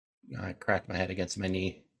 I cracked my head against my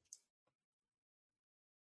knee.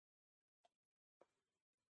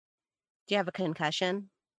 Do you have a concussion?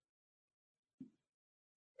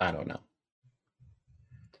 I don't know.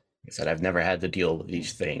 Like I said, I've never had to deal with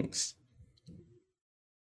these things.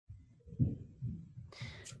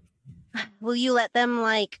 Will you let them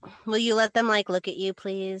look at you,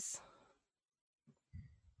 please?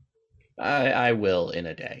 I will in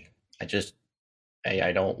a day.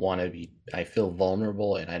 I don't want to be, I feel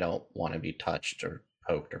vulnerable and I don't want to be touched or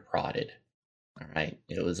poked or prodded. All right.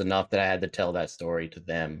 It was enough that I had to tell that story to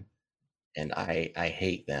them, and I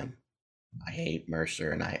hate them. I hate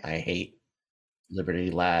Mercer and I hate Liberty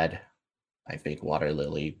Lad. I think Water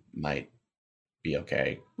Lily might be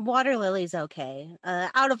okay. Water Lily's okay.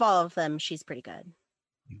 Out of all of them, she's pretty good.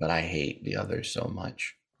 But I hate the others so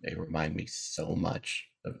much. They remind me so much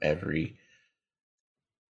of every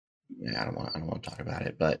Yeah, I don't want to talk about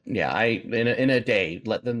it, but yeah, in a day,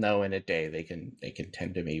 let them know in a day they can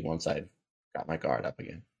tend to me once I've got my guard up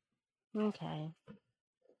again. Okay.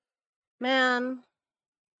 Man,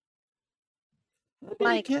 How did it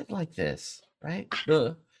like, get like this, right?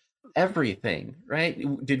 Everything,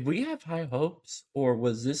 right? Did we have high hopes, or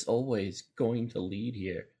was this always going to lead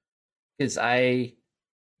here? Because I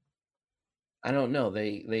don't know.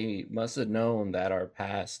 They must have known that our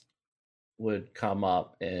past would come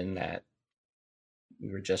up and that we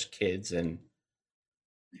were just kids, and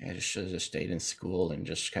I just should have just stayed in school and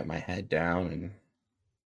just kept my head down. And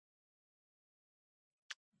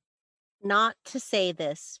not to say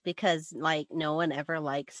this because like no one ever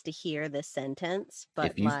likes to hear this sentence,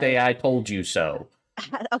 but if you say I told you so,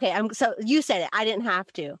 okay, so you said it. I didn't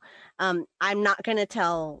have to. I'm not gonna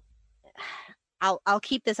tell. I'll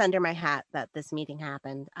keep this under my hat that this meeting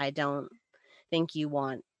happened. I don't think you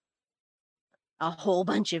want a whole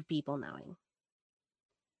bunch of people knowing.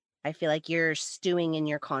 I feel like you're stewing in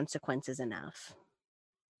your consequences enough.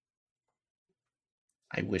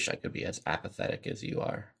 I wish I could be as apathetic as you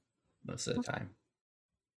are most of the time.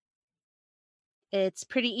 It's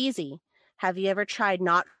pretty easy. Have you ever tried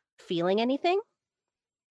not feeling anything?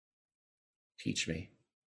 Teach me.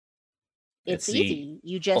 It's the easy.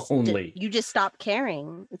 You just only stop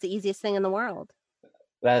caring. It's the easiest thing in the world.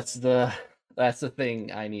 that's the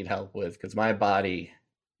thing I need help with, because my body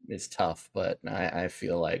is tough, but I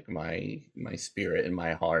feel like my spirit and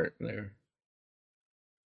my heart, they're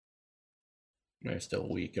still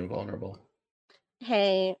weak and vulnerable.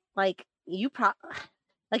 Hey, like you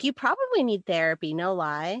probably need therapy, no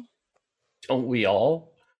lie. Don't we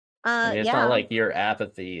all? I mean, it's not Yeah. like your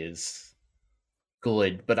apathy is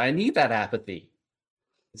good, but I need that apathy.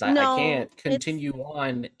 I No, can't continue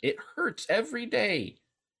on. It hurts every day.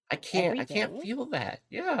 I can't day? feel that.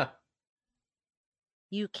 Yeah.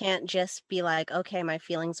 You can't just be like, okay, my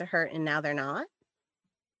feelings are hurt and now they're not.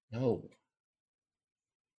 No.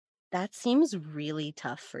 That seems really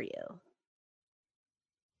tough for you.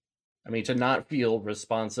 I mean, to not feel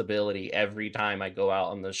responsibility every time I go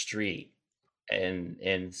out on the street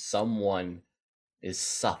and someone is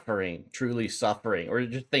suffering, truly suffering, or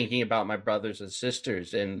just thinking about my brothers and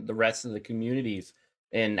sisters and the rest of the communities,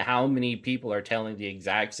 and how many people are telling the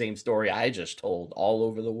exact same story I just told all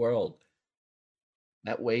over the world.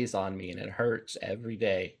 That weighs on me and it hurts every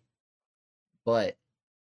day. But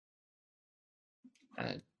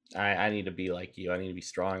I need to be like you. I need to be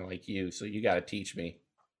strong like you. So you got to teach me.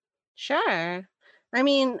 Sure. I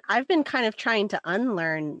mean, I've been kind of trying to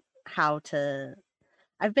unlearn how to.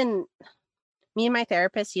 Me and my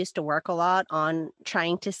therapist used to work a lot on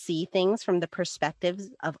trying to see things from the perspectives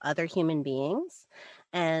of other human beings.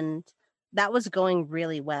 And that was going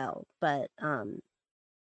really well. But I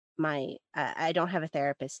don't have a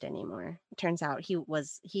therapist anymore. It turns out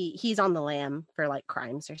he's on the lam for like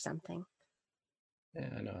crimes or something. Yeah,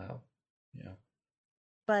 I know how. Yeah.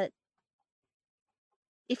 But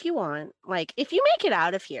if you want, like, if you make it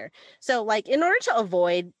out of here, so like in order to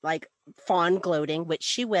avoid like fawn gloating, which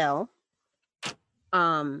she will,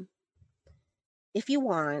 if you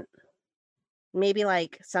want, maybe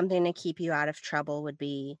like something to keep you out of trouble would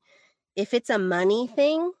be, if it's a money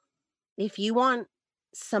thing, if you want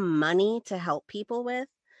some money to help people with,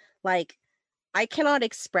 like, I cannot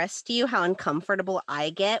express to you how uncomfortable I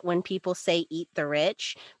get when people say eat the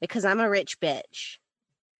rich, because I'm a rich bitch.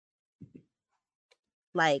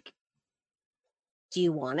 Like, do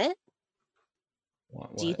you want it?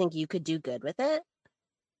 What? Do you think you could do good with it?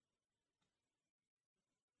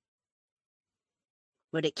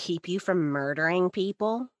 Would it keep you from murdering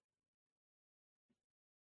people?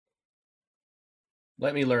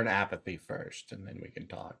 Let me learn apathy first, and then we can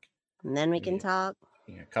talk. And then we can talk.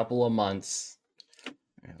 A couple of months,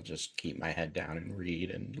 I'll just keep my head down and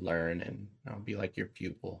read and learn, and I'll be like your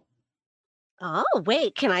pupil. Oh,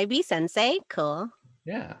 wait, can I be sensei? Cool.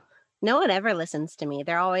 Yeah. No one ever listens to me.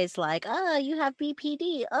 They're always like, oh, you have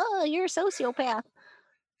BPD. Oh, you're a sociopath.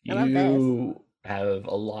 I love this. You have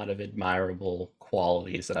a lot of admirable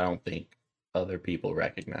qualities that I don't think other people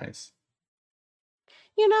recognize.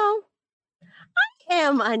 You know, I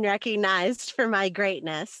am unrecognized for my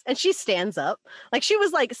greatness. And she stands up. Like she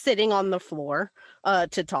was like sitting on the floor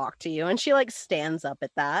to talk to you. And she like stands up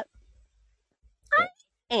at that. I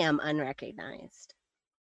am unrecognized.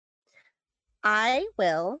 I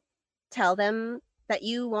will tell them that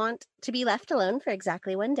you want to be left alone for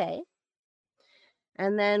exactly one day.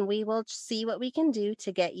 And then we will see what we can do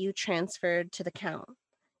to get you transferred to the count.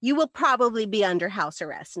 You will probably be under house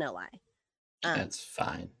arrest, no lie. That's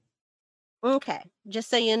fine. Okay, just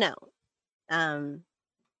so you know.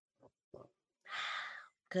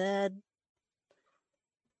 Good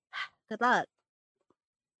luck.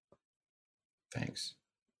 Thanks.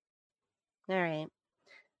 All right.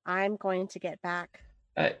 I'm going to get back.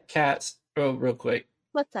 Cats, real quick.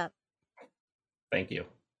 What's up? Thank you.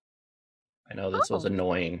 I know this was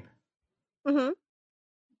annoying, Mm-hmm.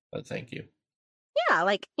 but thank you. Yeah,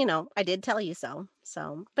 like, I did tell you so.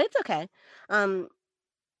 So, but it's okay.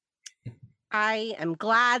 I am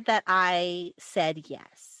glad that I said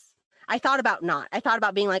yes. I thought about not. I thought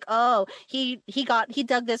about being like, oh, he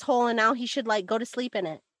dug this hole and now he should like go to sleep in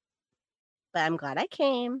it. But I'm glad I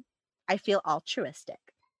came. I feel altruistic.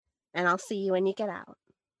 And I'll see you when you get out.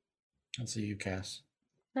 I'll see you, Cass.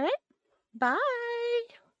 All right. Bye.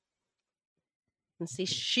 And see,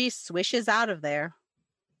 she swishes out of there.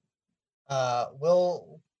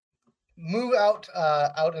 We'll move out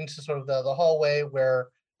into sort of the hallway where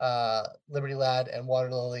Liberty Lad and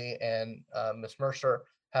Water Lily and Miss Mercer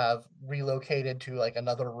have relocated to like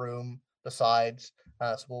another room besides.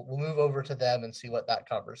 So we'll move over to them and see what that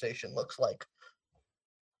conversation looks like.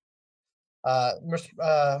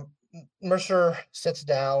 Mercer sits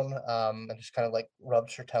down and just kind of like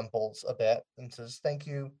rubs her temples a bit and says, "Thank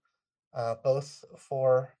you both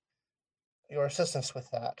for your assistance with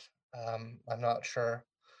that. I'm not sure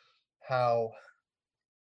how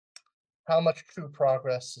much true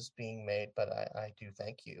progress is being made, but I do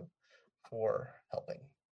thank you for helping."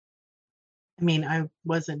 I mean, I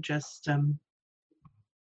wasn't just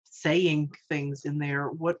saying things in there.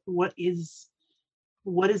 What is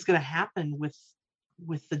going to happen with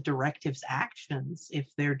the directive's actions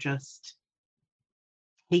if they're just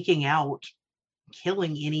taking out,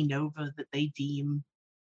 killing any Nova that they deem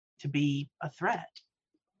to be a threat?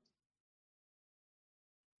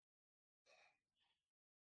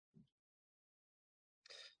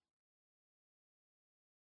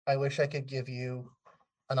 I wish I could give you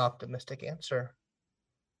an optimistic answer.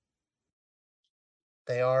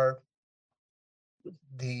 They are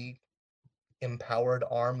the empowered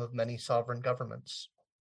arm of many sovereign governments.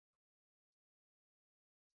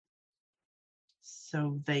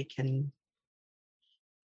 So they can,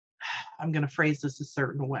 I'm going to phrase this a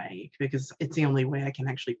certain way because it's the only way I can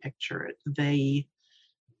actually picture it. They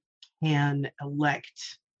can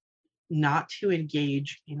elect not to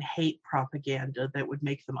engage in hate propaganda that would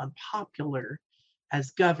make them unpopular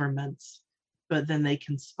as governments, but then they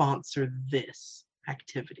can sponsor this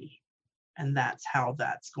activity. And that's how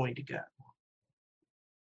that's going to go.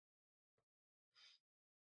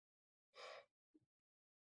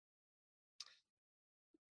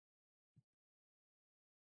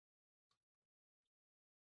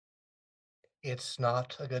 It's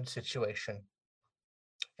not a good situation.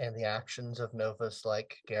 And the actions of Novas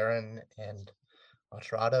like Garen and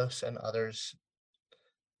Atrados and others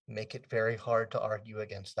make it very hard to argue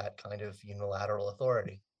against that kind of unilateral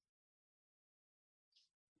authority.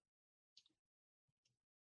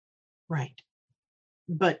 Right.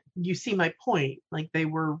 But you see my point. Like they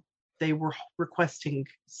were requesting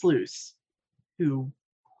Sluice, who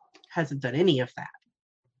hasn't done any of that.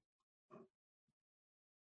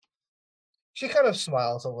 She kind of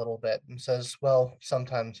smiles a little bit and says, "Well,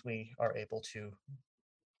 sometimes we are able to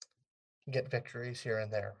get victories here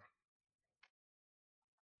and there."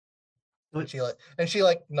 And she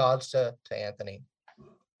nods to Anthony.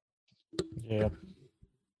 Yeah.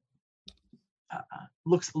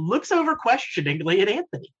 Looks over questioningly at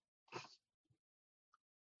Anthony.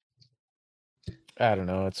 I don't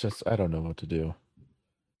know. It's just I don't know what to do.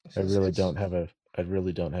 I really don't have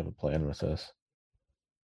a plan with this.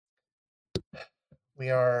 We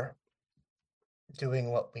are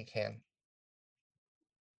doing what we can.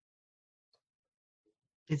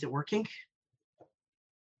 Is it working?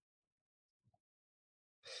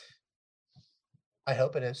 I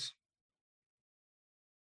hope it is.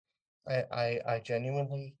 I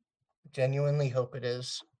genuinely hope it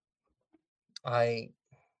is. I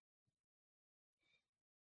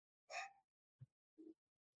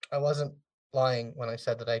wasn't lying when I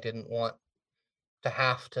said that I didn't want to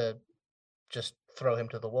have to just throw him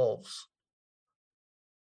to the wolves.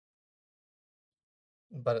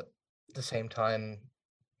 But at the same time,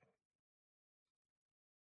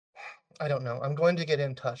 I don't know. I'm going to get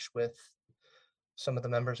in touch with some of the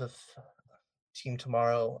members of Team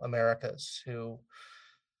Tomorrow Americas who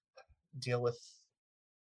deal with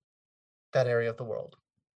that area of the world,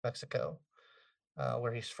 Mexico,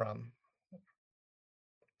 where he's from.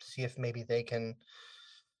 See if maybe they can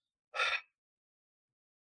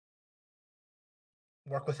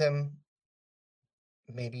work with him,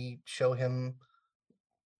 maybe show him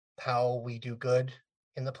how we do good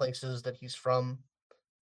in the places that he's from,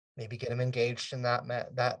 maybe get him engaged in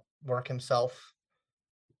that work himself.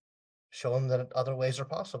 Show him that other ways are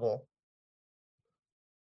possible.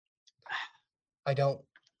 I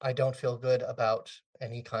don't feel good about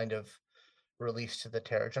any kind of release to the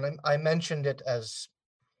Terrigen. And I mentioned it as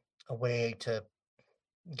a way to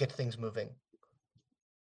get things moving.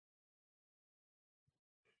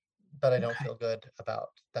 But I don't Okay. feel good about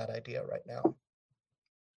that idea right now.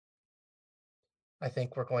 I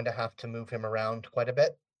think we're going to have to move him around quite a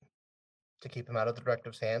bit to keep him out of the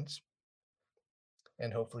directive's hands.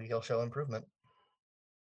 And hopefully he'll show improvement.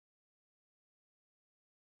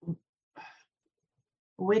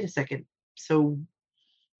 Wait a second. So,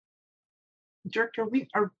 Director,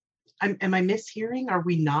 am I mishearing? Are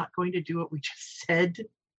we not going to do what we just said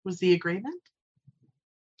was the agreement?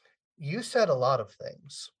 You said a lot of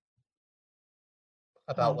things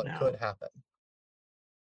about Oh, what no. could happen.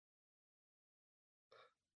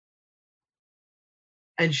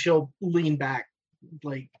 And she'll lean back,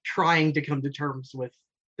 like trying to come to terms with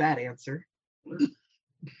that answer.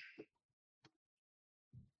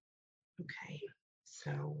 Okay,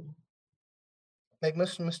 so Make no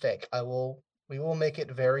mistake. We will make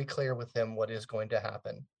it very clear with him what is going to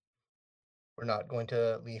happen. We're not going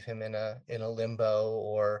to leave him in a limbo,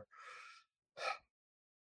 or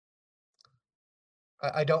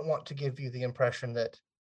I don't want to give you the impression that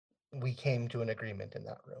we came to an agreement in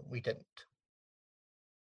that room. We didn't.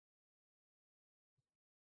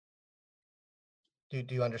 Do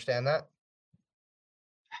you understand that?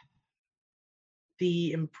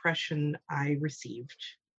 the impression I received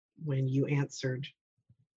when you answered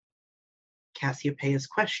Cassiopeia's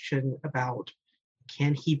question about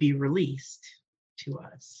can he be released to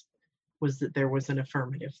us was that there was an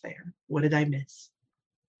affirmative there. What did I miss?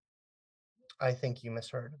 I think you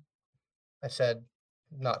misheard. I said,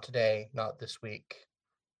 not today, not this week.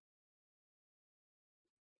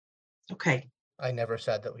 Okay, I never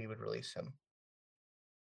said that we would release him.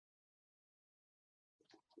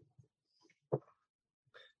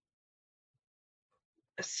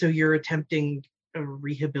 so you're attempting a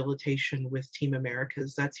rehabilitation with Team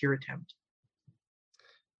Americas. That's your attempt.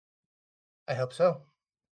 I hope so.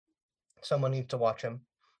 Someone needs to watch him.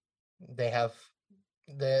 They have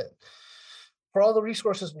for all the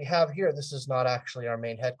resources we have here, this is not actually our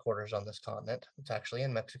main headquarters on this continent. It's actually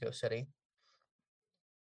in Mexico City.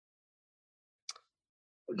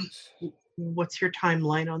 What's your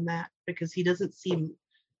timeline on that? Because he doesn't seem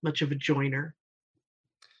much of a joiner.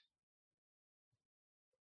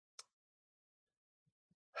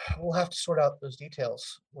 We'll have to sort out those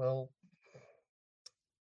details.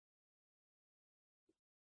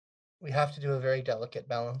 We have to do a very delicate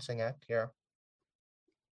balancing act here.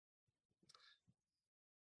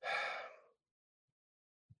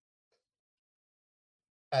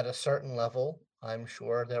 At a certain level, I'm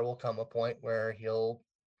sure there will come a point where he'll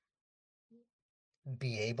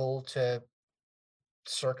be able to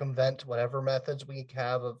circumvent whatever methods we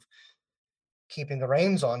have of keeping the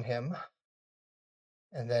reins on him,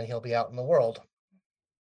 and then he'll be out in the world.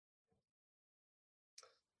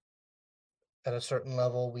 At a certain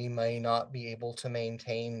level, we may not be able to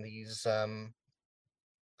maintain these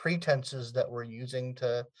pretenses that we're using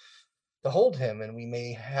to hold him, and we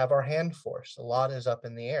may have our hand forced. A lot is up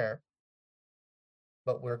in the air,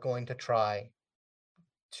 but we're going to try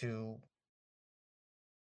to,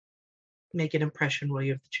 Make an impression while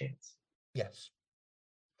you have the chance. yes,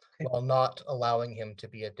 Okay. while not allowing him to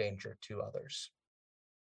be a danger to others.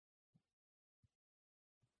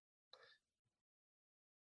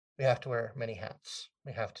 We have to wear many hats.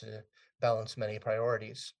 We have to balance many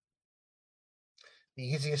priorities. The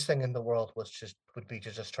easiest thing in the world would be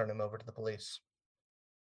to just turn him over to the police.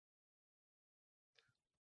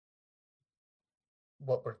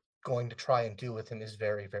 What we're going to try and do with him is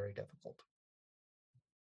very, very difficult.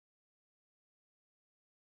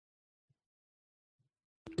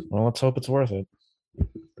 Well, let's hope it's worth it.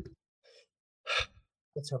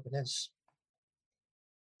 Let's hope it is.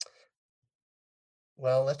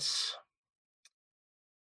 Well, let's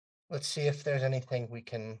see if there's anything we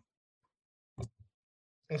can.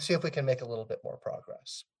 Let's see if we can make a little bit more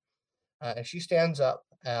progress. And she stands up,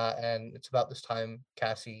 and it's about this time,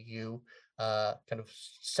 Cassie, you kind of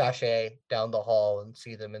sashay down the hall and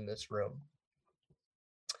see them in this room.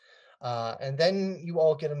 And then you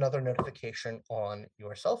all get another notification on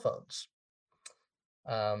your cell phones.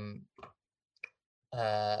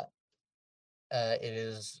 It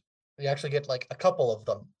is, you actually get like a couple of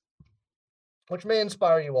them, which may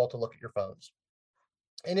inspire you all to look at your phones.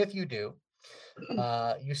 And if you do,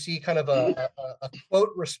 you see kind of a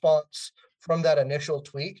quote response from that initial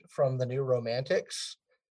tweet from the New Romantics.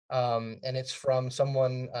 And it's from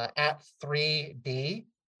someone at 3D.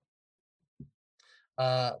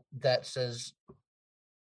 that says,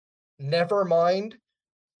 "Never mind,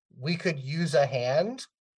 we could use a hand."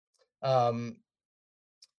 And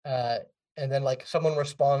then like someone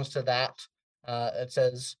responds to that. It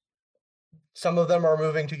says, "Some of them are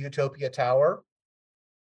moving to Utopia Tower.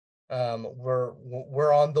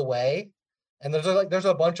 We're on the way." And there's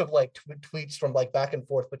a bunch of like tweets from like back and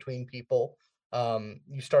forth between people.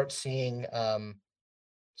 You start seeing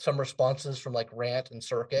some responses from like Rant and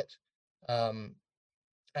Circuit, and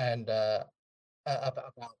about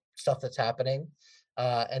stuff that's happening.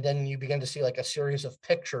 And then you begin to see like a series of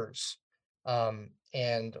pictures.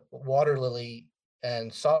 And Water Lily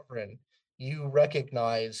and Sovereign, you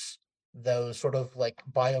recognize those sort of like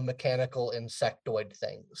biomechanical insectoid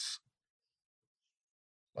things.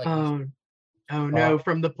 Like Oh no,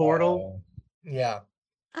 from the portal. yeah,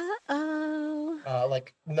 Uh-oh.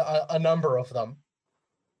 like a number of them.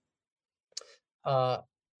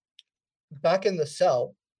 Back in the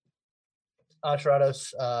cell,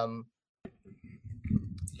 Atrados,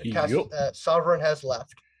 Sovereign has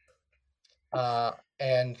left,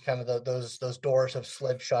 and kind of those doors have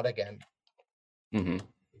slid shut again. Mm-hmm.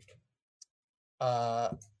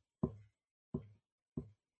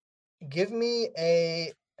 Give me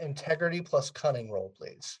a integrity plus cunning roll,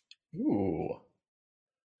 please. Ooh.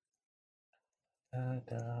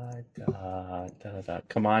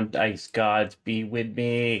 Come on, dice gods, be with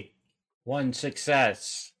me. 1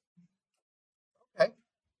 success. Okay.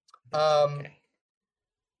 Okay.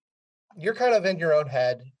 You're kind of in your own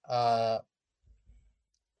head,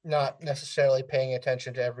 not necessarily paying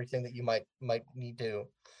attention to everything that you might need to,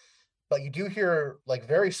 but you do hear like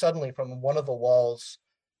very suddenly from one of the walls,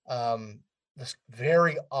 this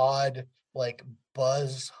very odd like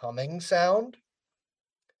buzz humming sound.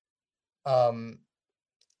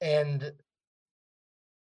 And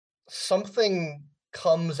something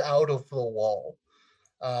comes out of the wall.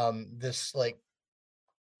 This like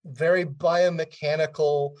very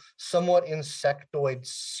biomechanical, somewhat insectoid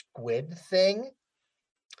squid thing,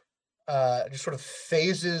 just sort of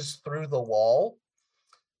phases through the wall,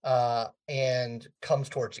 and comes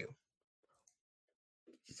towards you.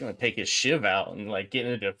 He's gonna take his shiv out and like get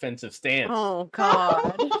in a defensive stance. Oh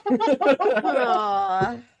God.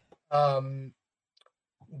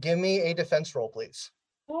 Give me a defense roll, please.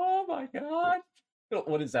 Oh my god.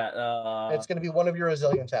 What is that? It's going to be one of your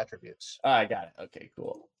resilience attributes. I got it. Okay,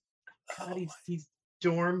 cool. God, he's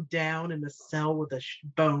stormed down in the cell with a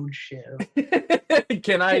bone shiv.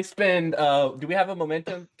 Can I spend? Do we have a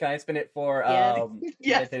momentum? Can I spend it for?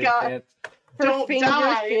 Yes, meditative God. stance? For Don't finger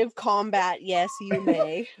die. shiv combat, yes, you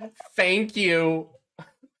may. Thank you.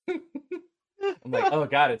 I'm like, oh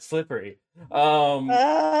god, it's slippery.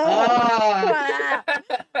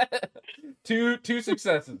 Two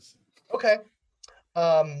successes. Okay.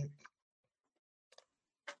 The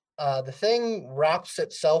thing wraps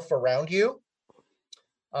itself around you.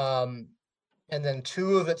 And then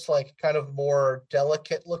two of its like kind of more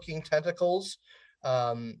delicate looking tentacles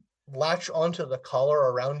latch onto the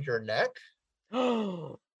collar around your neck.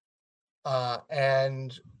 And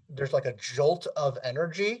there's like a jolt of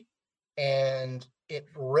energy, and it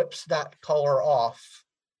rips that collar off,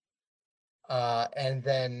 and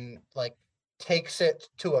then like takes it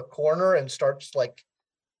to a corner and starts like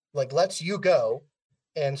lets you go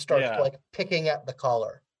and starts like picking at the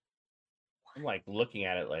collar. I'm like looking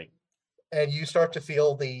at it like, and you start to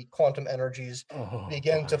feel the quantum energies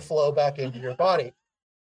begin to flow back into your body.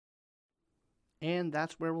 And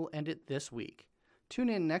that's where we'll end it this week. Tune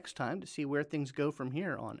in next time to see where things go from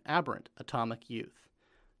here on Aberrant Atomic Youth.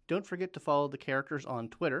 Don't forget to follow the characters on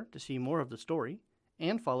Twitter to see more of the story,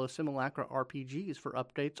 and follow Simulacra RPGs for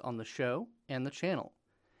updates on the show and the channel.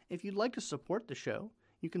 If you'd like to support the show,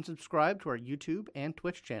 you can subscribe to our YouTube and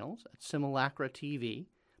Twitch channels at Simulacra TV,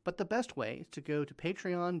 but the best way is to go to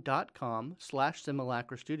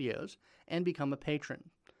patreon.com/Simulacra Studios and become a patron.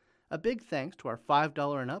 A big thanks to our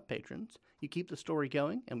 $5 and up patrons. You keep the story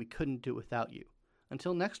going, and we couldn't do it without you.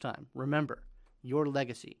 Until next time, remember, your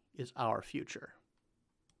legacy is our future.